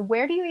models. So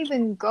where do you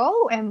even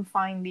go and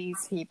find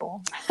these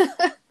people?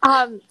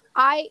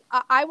 I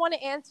want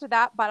to answer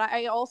that, but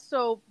I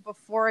also,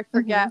 before I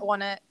forget,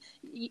 want to,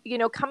 you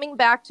know, coming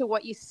back to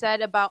what you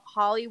said about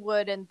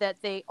Hollywood and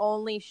that they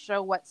only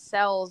show what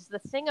sells. The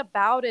thing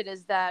about it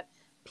is that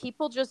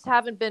people just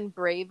haven't been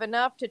brave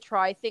enough to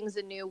try things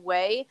a new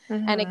way.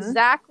 And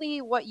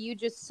exactly what you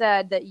just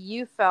said that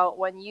you felt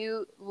when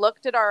you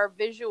looked at our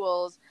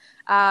visuals,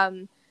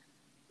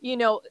 you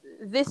know,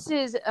 this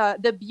is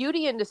the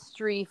beauty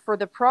industry, for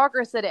the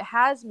progress that it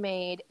has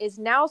made, is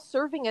now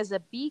serving as a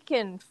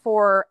beacon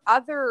for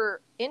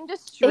other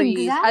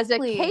industries, as a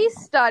case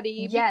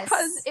study,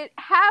 because it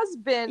has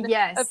been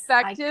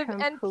effective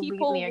and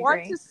people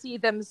want to see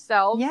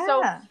themselves.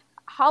 So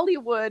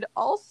Hollywood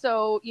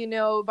also, you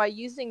know, by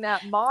using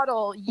that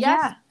model,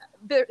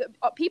 the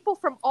people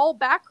from all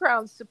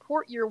backgrounds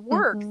support your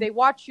work. They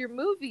watch your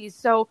movies.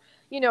 So,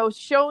 you know,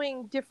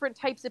 showing different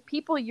types of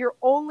people, you're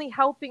only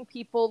helping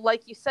people,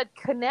 like you said,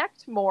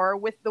 connect more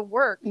with the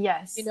work.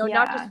 Yes. You know,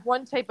 not just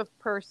one type of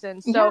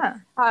person. So,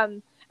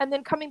 and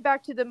then coming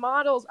back to the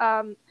models,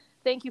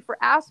 thank you for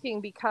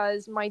asking,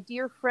 because my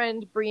dear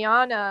friend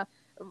Brianna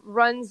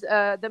runs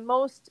the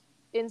most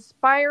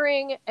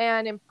inspiring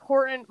and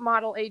important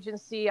model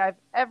agency I've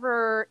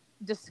ever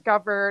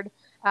discovered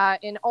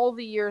in all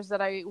the years that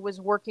I was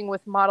working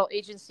with model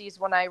agencies.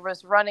 When I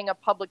was running a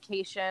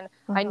publication,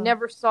 I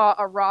never saw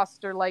a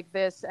roster like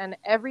this. And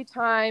every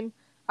time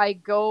I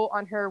go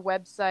on her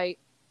website,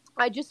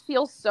 I just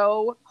feel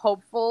so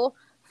hopeful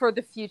for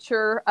the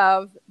future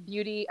of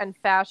beauty and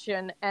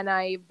fashion. And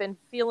I've been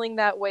feeling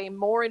that way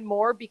more and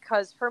more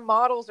because her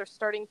models are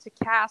starting to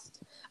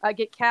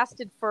get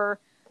casted for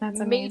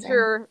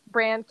major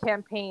brand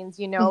campaigns,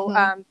 you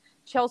know.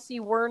 Chelsea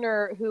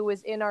Werner, who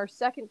was in our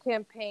second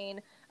campaign,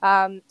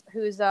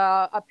 who's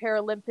a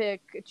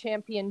Paralympic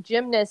champion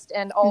gymnast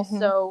and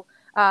also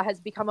has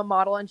become a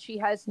model, and she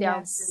has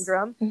Down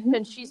syndrome,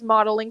 and she's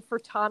modeling for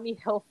Tommy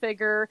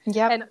Hilfiger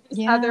and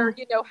other,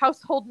 you know,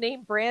 household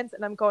name brands.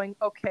 And I'm going,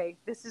 okay,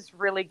 this is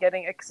really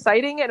getting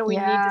exciting, and we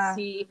need to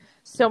see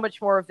so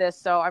much more of this.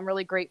 So I'm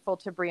really grateful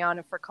to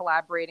Brianna for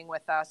collaborating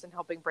with us and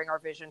helping bring our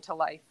vision to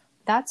life.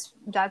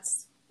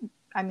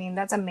 I mean,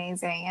 that's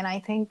amazing. And I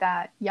think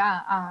that,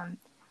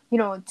 you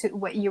know, to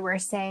what you were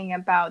saying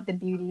about the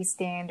beauty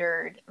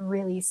standard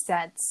really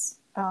sets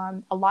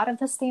a lot of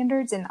the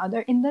standards in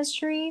other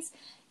industries.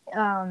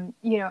 You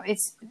know,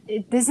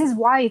 this is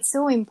why it's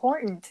so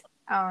important.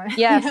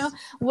 You know,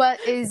 what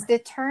is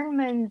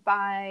determined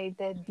by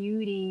the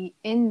beauty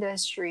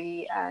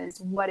industry as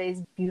what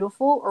is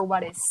beautiful or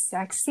what is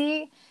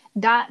sexy,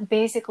 that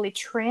basically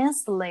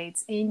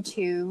translates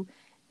into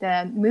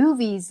the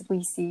movies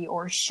we see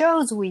or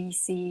shows we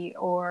see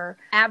or,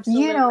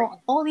 you know,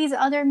 all these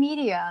other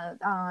media,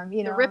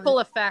 you know, the ripple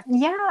effect.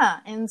 Yeah.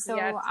 And so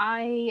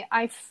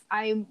I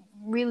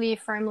really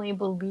firmly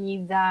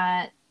believe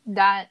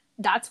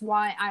that's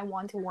why I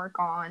want to work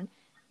on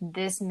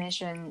this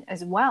mission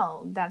as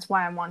well. That's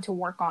why I want to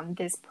work on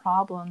this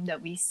problem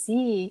that we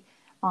see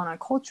on a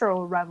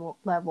cultural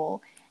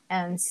level.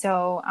 And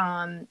so,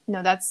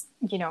 no, that's,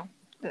 you know,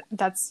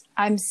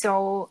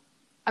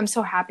 I'm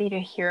so happy to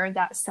hear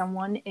that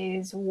someone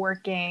is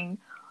working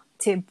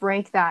to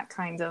break that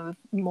kind of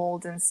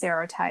mold and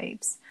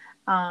stereotypes.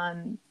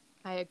 I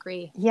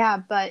agree. Yeah,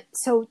 but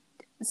so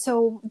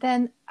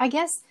then I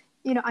guess,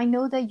 you know, I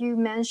know that you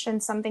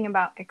mentioned something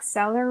about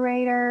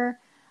accelerator.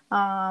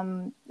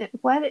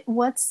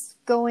 What's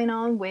going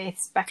on with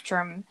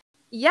Spectrum?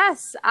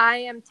 Yes, I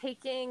am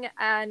taking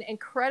an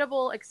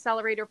incredible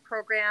accelerator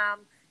program.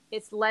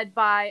 It's led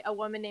by a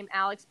woman named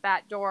Alex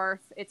Batdorf.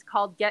 It's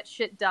called Get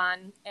Shit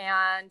Done.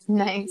 And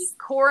the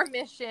core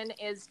mission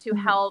is to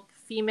help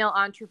female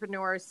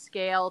entrepreneurs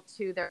scale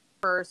to their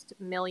first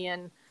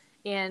million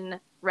in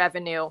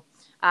revenue,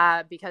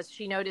 because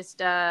she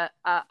noticed a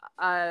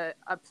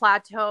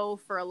plateau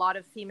for a lot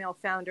of female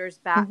founders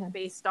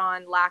based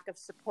on lack of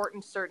support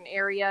in certain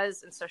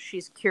areas. And so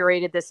she's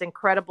curated this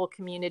incredible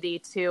community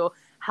to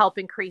help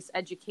increase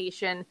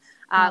education,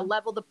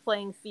 level the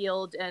playing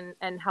field,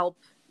 and help,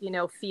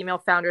 female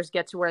founders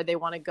get to where they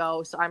want to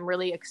go. So I'm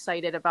really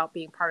excited about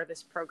being part of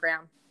this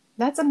program.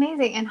 That's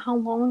amazing. And how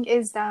long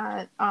is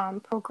that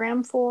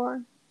program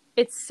for?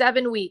 It's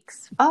 7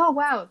 weeks. Oh,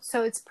 wow.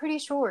 So it's pretty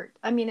short.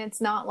 I mean,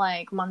 it's not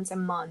like months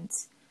and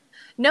months.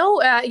 No,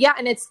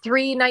 and it's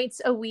 3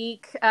 nights a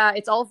week.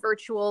 It's all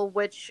virtual,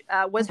 which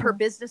was her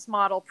business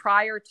model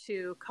prior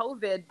to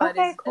COVID, but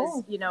is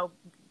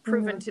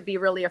proven to be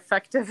really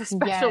effective,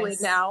 especially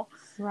now.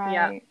 Right.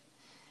 Yeah.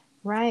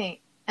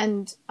 Right.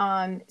 And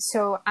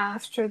so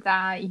after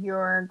that,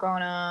 you're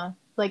gonna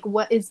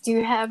do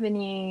you have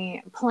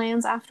any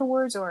plans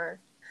afterwards or?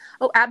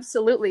 Oh,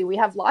 absolutely. We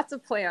have lots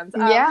of plans.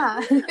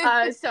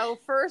 So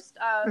first,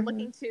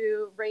 looking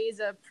to raise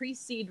a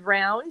pre-seed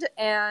round.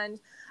 And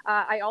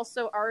I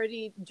also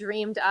already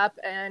dreamed up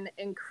an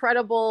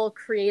incredible,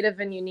 creative,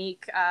 and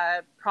unique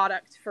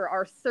product for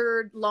our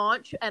third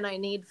launch. And I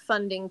need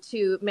funding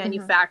to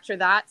manufacture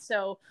that.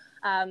 So,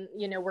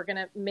 we're going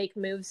to make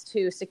moves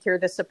to secure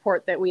the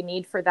support that we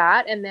need for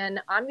that. And then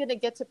I'm going to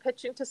get to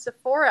pitching to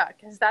Sephora,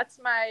 because that's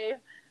my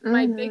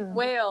big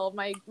whale,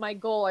 my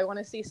goal. I want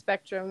to see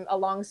Spectrum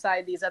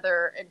alongside these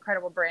other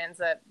incredible brands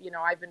that,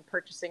 I've been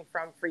purchasing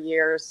from for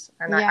years.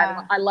 And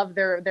I love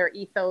their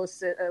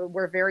ethos.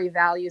 We're very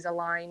values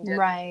aligned and,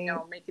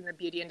 making the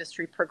beauty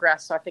industry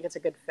progress. So I think it's a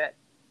good fit.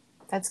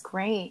 That's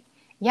great.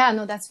 Yeah,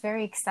 no, that's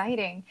very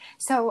exciting.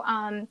 So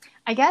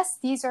I guess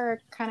these are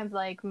kind of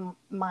like the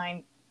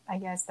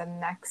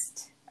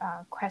next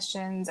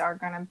questions are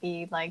going to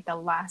be like the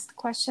last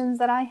questions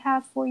that I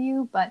have for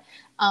you. But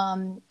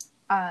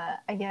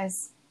I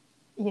guess,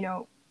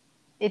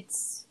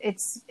 it's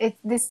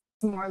this is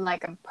more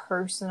like a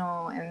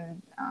personal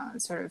and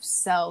sort of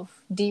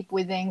deep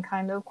within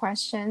kind of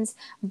questions.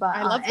 But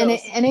I love those.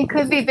 and it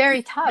could be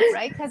very tough,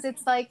 right? Because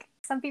it's like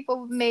some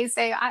people may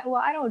say, I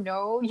don't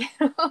know,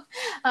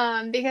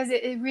 because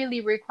it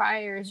really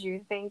requires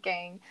you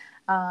thinking.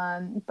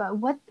 But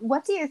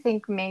what do you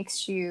think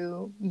makes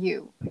you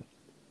you?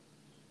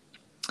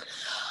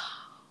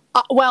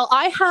 Well,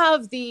 I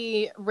have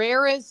the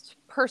rarest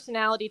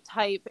personality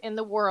type in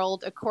the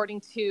world,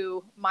 according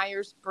to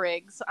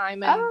Myers-Briggs.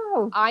 I'm an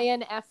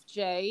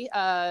INFJ.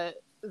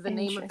 The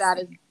name of that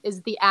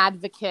is the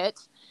advocate.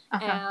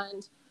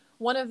 And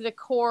one of the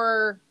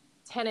core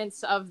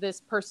tenets of this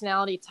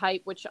personality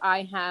type, which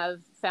I have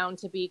found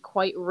to be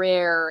quite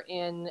rare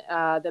in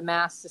the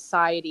mass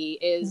society,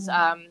 is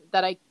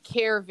that I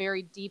care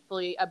very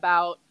deeply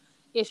about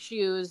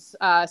issues,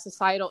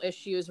 societal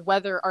issues,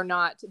 whether or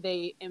not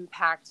they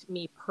impact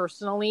me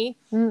personally.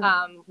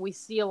 We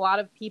see a lot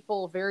of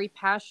people very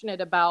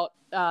passionate about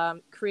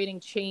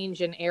creating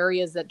change in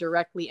areas that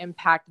directly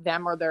impact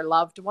them or their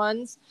loved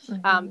ones,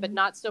 but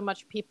not so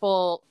much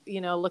people,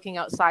 looking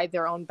outside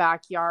their own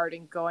backyard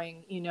and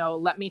going,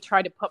 let me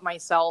try to put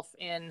myself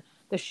in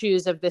the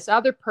shoes of this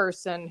other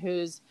person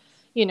whose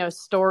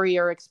story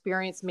or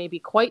experience may be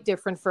quite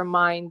different from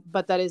mine,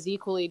 but that is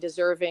equally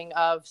deserving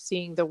of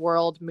seeing the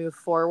world move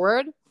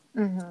forward.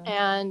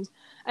 And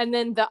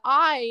then the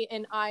I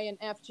in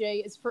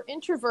INFJ is for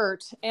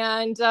introvert.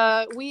 And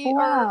we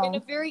are in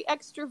a very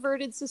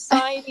extroverted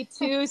society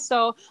too.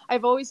 So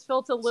I've always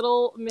felt a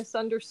little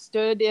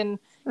misunderstood in,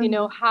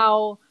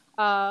 how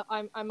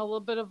I'm a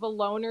little bit of a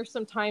loner.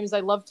 Sometimes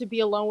I love to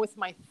be alone with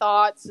my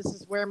thoughts. This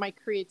is where my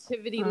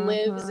creativity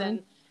lives.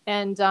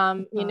 And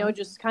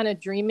just kind of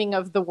dreaming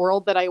of the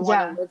world that I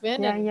want to live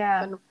in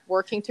and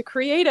working to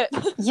create it.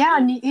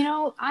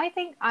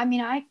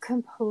 I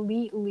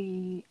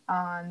completely,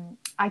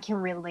 I can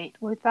relate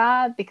with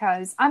that,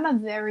 because I'm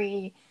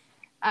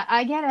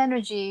I get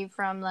energy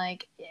from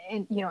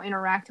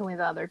interacting with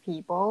other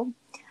people.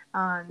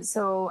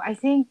 So I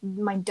think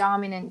my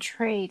dominant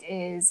trait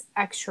is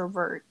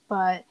extrovert,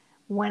 but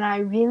when I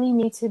really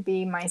need to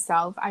be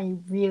myself, I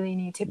really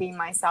need to be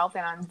myself,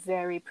 and I'm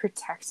very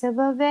protective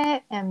of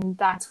it. And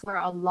that's where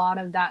a lot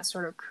of that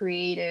sort of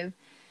creative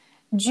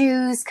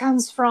juice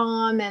comes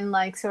from,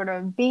 and sort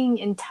of being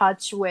in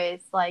touch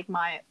with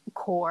my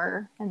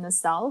core and the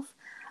self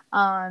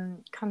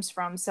comes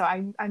from. So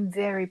I'm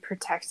very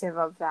protective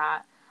of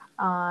that.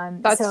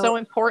 That's so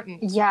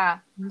important. Yeah,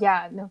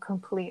 no,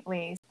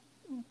 completely.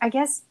 I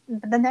guess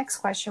the next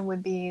question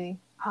would be,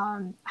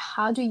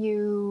 what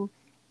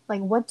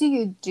do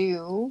you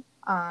do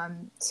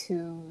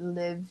to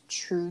live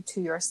true to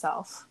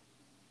yourself?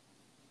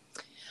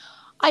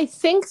 I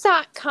think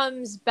that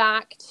comes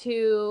back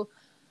to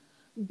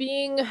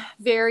being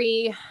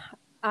very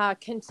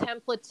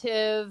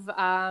contemplative,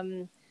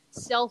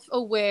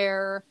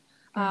 self-aware.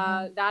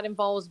 That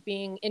involves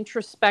being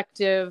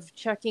introspective,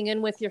 checking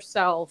in with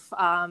yourself.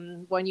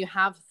 When you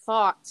have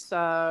thoughts,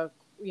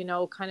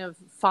 kind of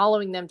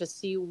following them to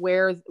see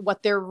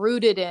what they're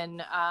rooted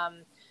in.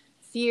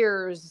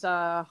 fears,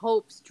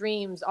 hopes,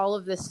 dreams, all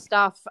of this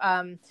stuff,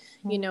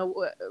 you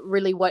know,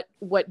 really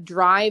what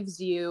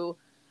drives you.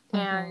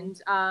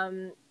 And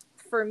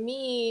for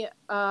me,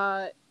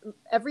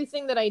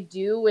 everything that I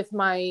do with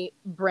my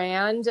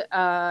brand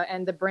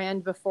and the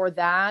brand before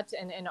that,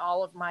 and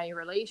all of my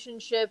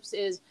relationships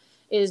is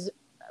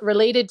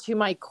related to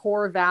my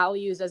core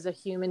values as a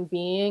human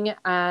being,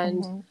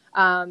 and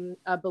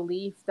a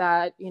belief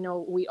that, you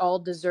know, we all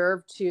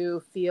deserve to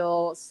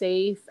feel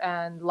safe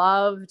and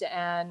loved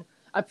and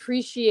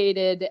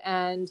appreciated.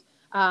 And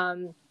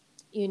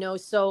you know,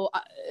 so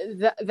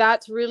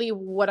that's really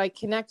what I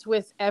connect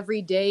with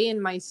every day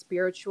in my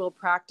spiritual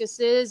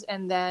practices,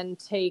 and then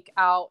take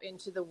out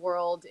into the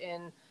world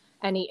in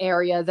any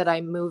area that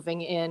I'm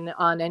moving in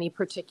on any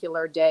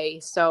particular day.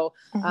 So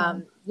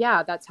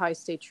yeah, that's how I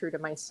stay true to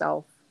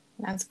myself.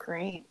 That's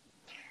great.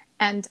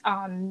 And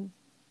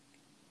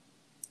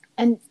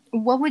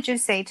what would you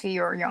say to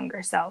your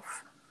younger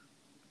self?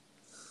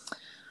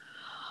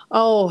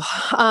 Oh,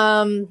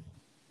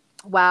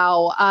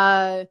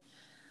 wow.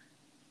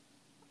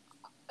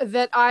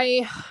 That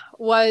I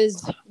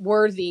was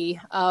worthy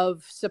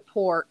of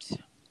support,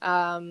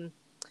 and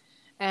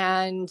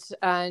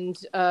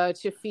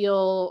to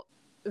feel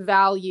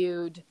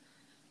valued,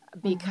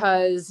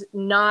 because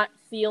not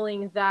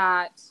feeling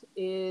that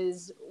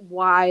is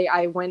why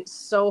I went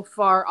so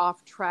far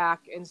off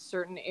track in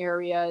certain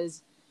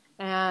areas.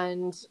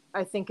 And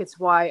I think it's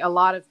why a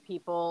lot of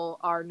people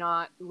are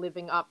not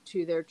living up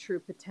to their true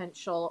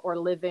potential or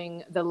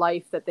living the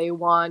life that they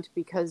want,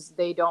 because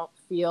they don't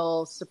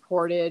feel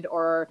supported,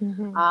 or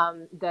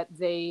that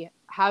they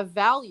have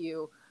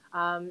value.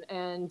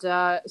 And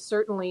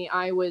certainly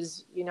I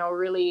was, you know,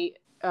 really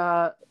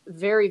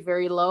very,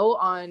 very low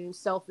on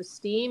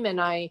self-esteem. And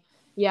I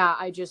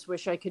just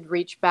wish I could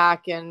reach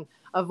back and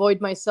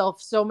avoid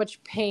myself so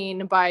much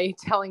pain by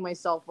telling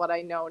myself what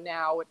I know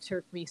now. It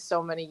took me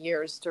so many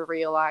years to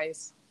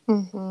realize.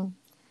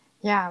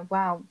 Yeah.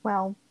 Wow.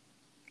 Well,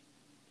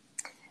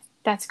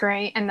 that's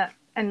great.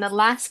 And the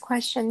last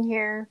question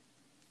here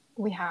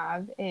we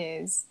have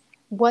is,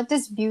 what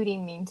does beauty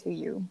mean to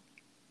you?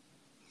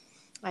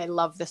 I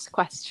love this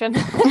question.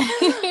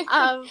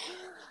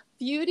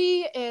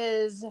 Beauty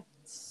is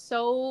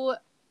so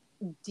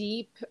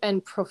deep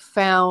and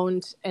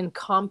profound and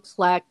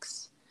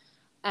complex,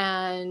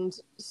 and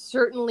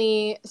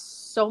certainly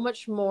so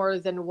much more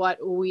than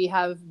what we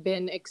have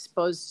been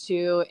exposed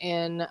to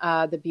in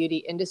the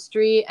beauty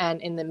industry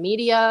and in the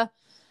media.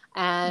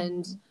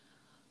 And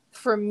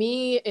for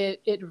me,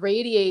 it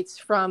radiates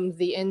from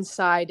the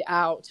inside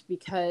out,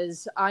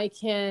 because I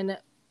can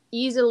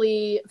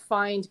easily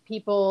find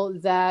people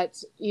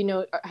that, you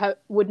know,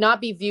 would not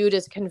be viewed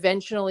as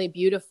conventionally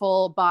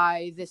beautiful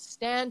by this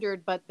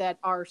standard, but that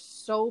are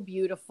so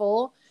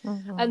beautiful.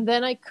 And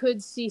then I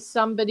could see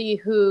somebody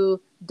who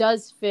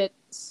does fit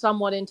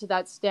somewhat into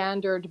that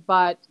standard,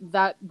 but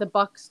that the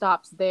buck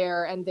stops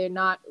there, and they're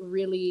not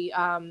really,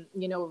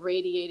 you know,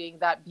 radiating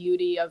that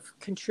beauty of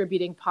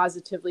contributing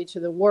positively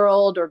to the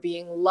world or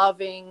being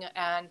loving.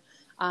 And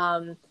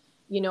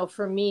you know,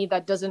 for me,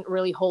 that doesn't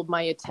really hold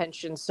my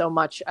attention so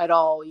much at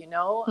all, you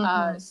know?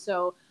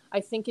 So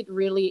I think it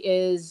really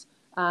is,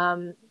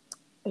 you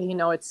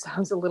know, it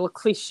sounds a little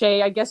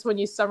cliche, I guess, when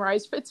you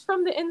summarize, it's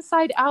from the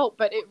inside out,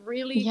 but it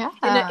really,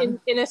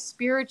 in a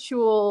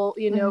spiritual,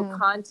 you know,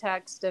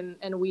 context, and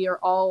we are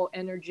all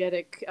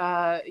energetic,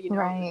 you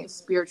know,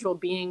 spiritual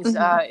beings.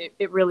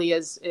 It really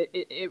is,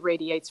 it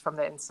radiates from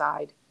the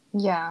inside.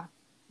 Yeah.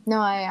 No,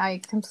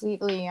 I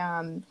completely,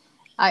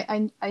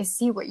 I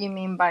see what you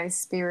mean by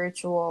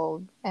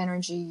spiritual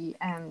energy.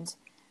 And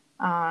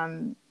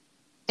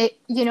it,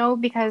 you know,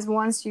 because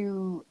when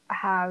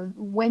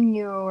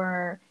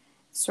you're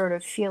sort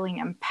of feeling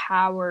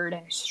empowered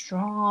and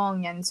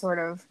strong and sort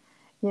of,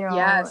 you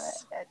know,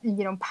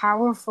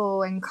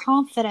 powerful and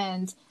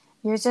confident,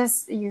 you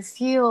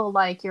feel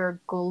like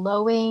you're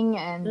glowing,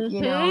 and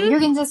you know, you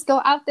can just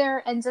go out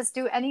there and just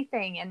do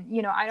anything. And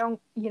you know,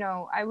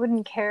 I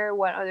wouldn't care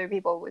what other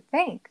people would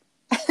think.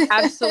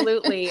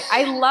 Absolutely.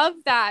 I love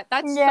that.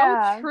 That's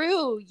so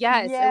true.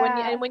 Yes.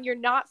 And when you're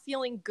not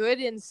feeling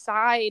good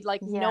inside,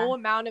 like no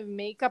amount of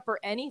makeup or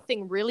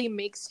anything really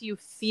makes you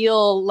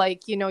feel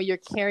like, you know, you're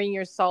carrying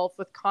yourself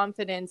with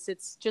confidence.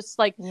 It's just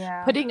like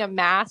putting a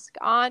mask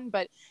on,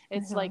 but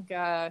it's like,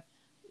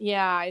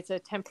 it's a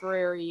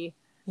temporary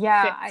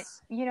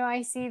fix.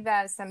 I see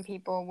that some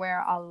people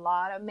wear a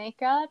lot of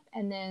makeup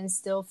and then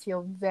still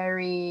feel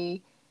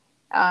very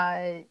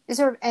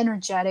sort of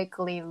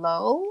energetically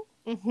low.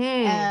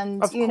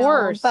 And of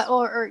course, but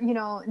or you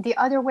know, the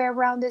other way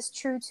around is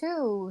true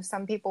too.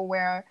 Some people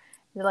wear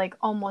like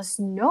almost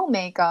no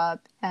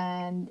makeup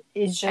and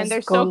it's just, and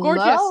they're glowing. So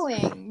gorgeous.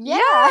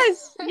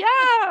 Yes,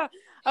 yeah,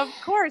 of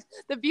course.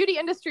 The beauty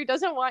industry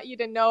doesn't want you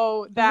to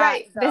know that,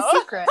 right? The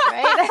secret,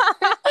 right?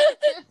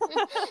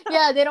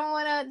 Yeah, they don't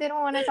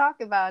want to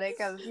talk about it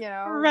because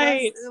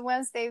Right.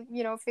 once they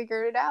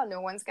figure it out,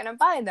 no one's gonna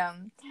buy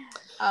them.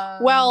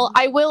 Well,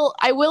 I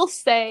will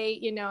say,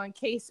 in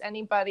case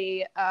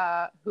anybody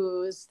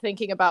who's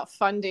thinking about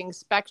funding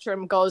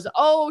Spectrum goes,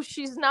 oh,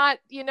 she's not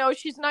going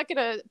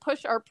to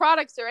push our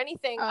products or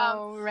anything.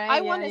 Oh, right. I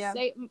Yeah, want to yeah.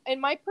 say,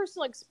 in my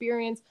personal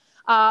experience,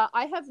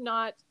 I have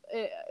not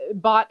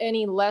bought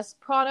any less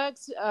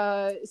products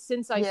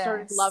since I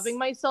started Yes. loving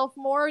myself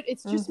more.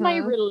 It's just my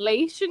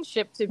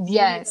relationship to beauty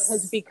that has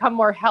Yes. become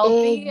more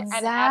healthy and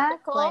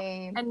ethical.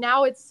 Exactly. And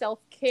now it's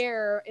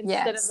self-care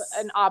instead of Yes.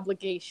 an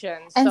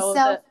obligation. And So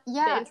the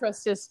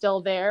interest is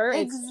still there.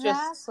 It's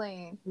just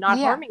exactly. not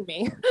Yeah. harming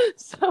me.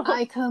 So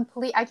I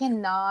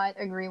cannot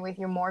agree with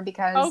you more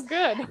because oh,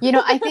 good.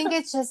 I think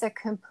it's just a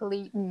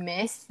complete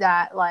myth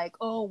that like,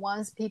 oh,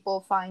 once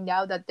people find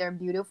out that they're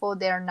beautiful,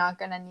 they're not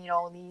gonna need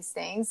all these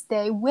things.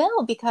 They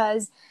will,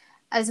 because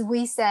as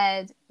we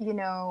said,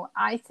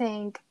 I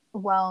think,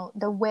 well,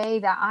 the way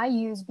that I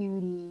use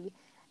beauty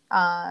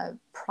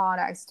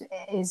products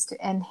is to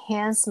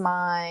enhance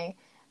my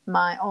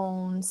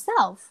own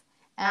self.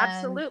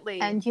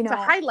 Absolutely. And to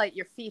highlight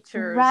your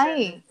features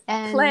right,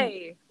 and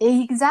play.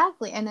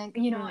 Exactly. And then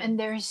and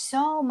there's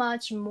so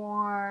much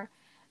more.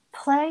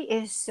 Play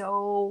is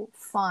so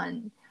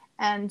fun.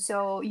 And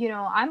so,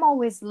 I'm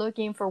always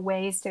looking for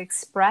ways to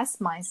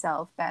express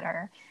myself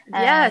better.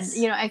 Yes.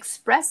 And,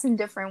 express in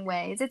different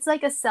ways. It's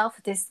like a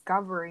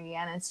self-discovery,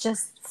 and it's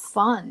just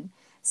fun.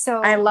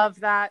 So I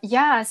love that.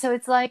 Yeah, so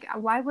it's like,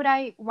 why would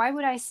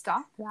I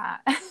stop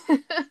that?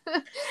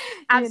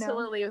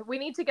 Absolutely. We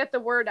need to get the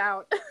word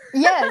out.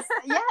 Yes,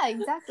 yeah,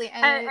 exactly.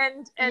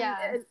 And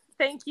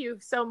thank you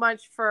so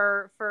much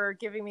for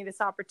giving me this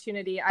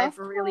opportunity. I've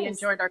really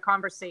enjoyed our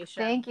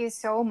conversation. Thank you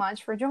so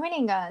much for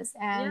joining us.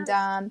 And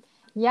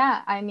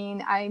yes. I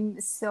mean,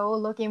 I'm so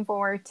looking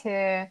forward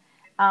to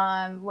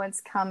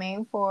what's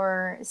coming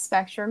for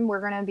Spectrum. We're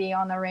going to be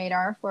on the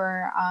radar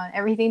for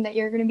everything that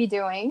you're going to be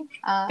doing.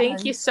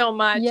 Thank you so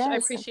much. Yes, I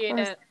appreciate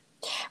it.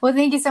 Well,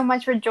 thank you so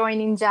much for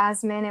joining,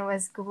 Jasmine. It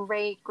was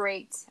great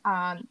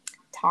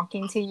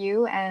talking to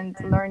you and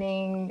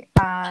learning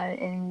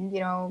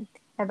and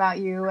about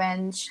you.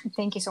 And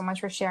thank you so much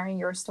for sharing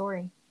your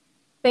story.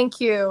 Thank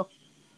you.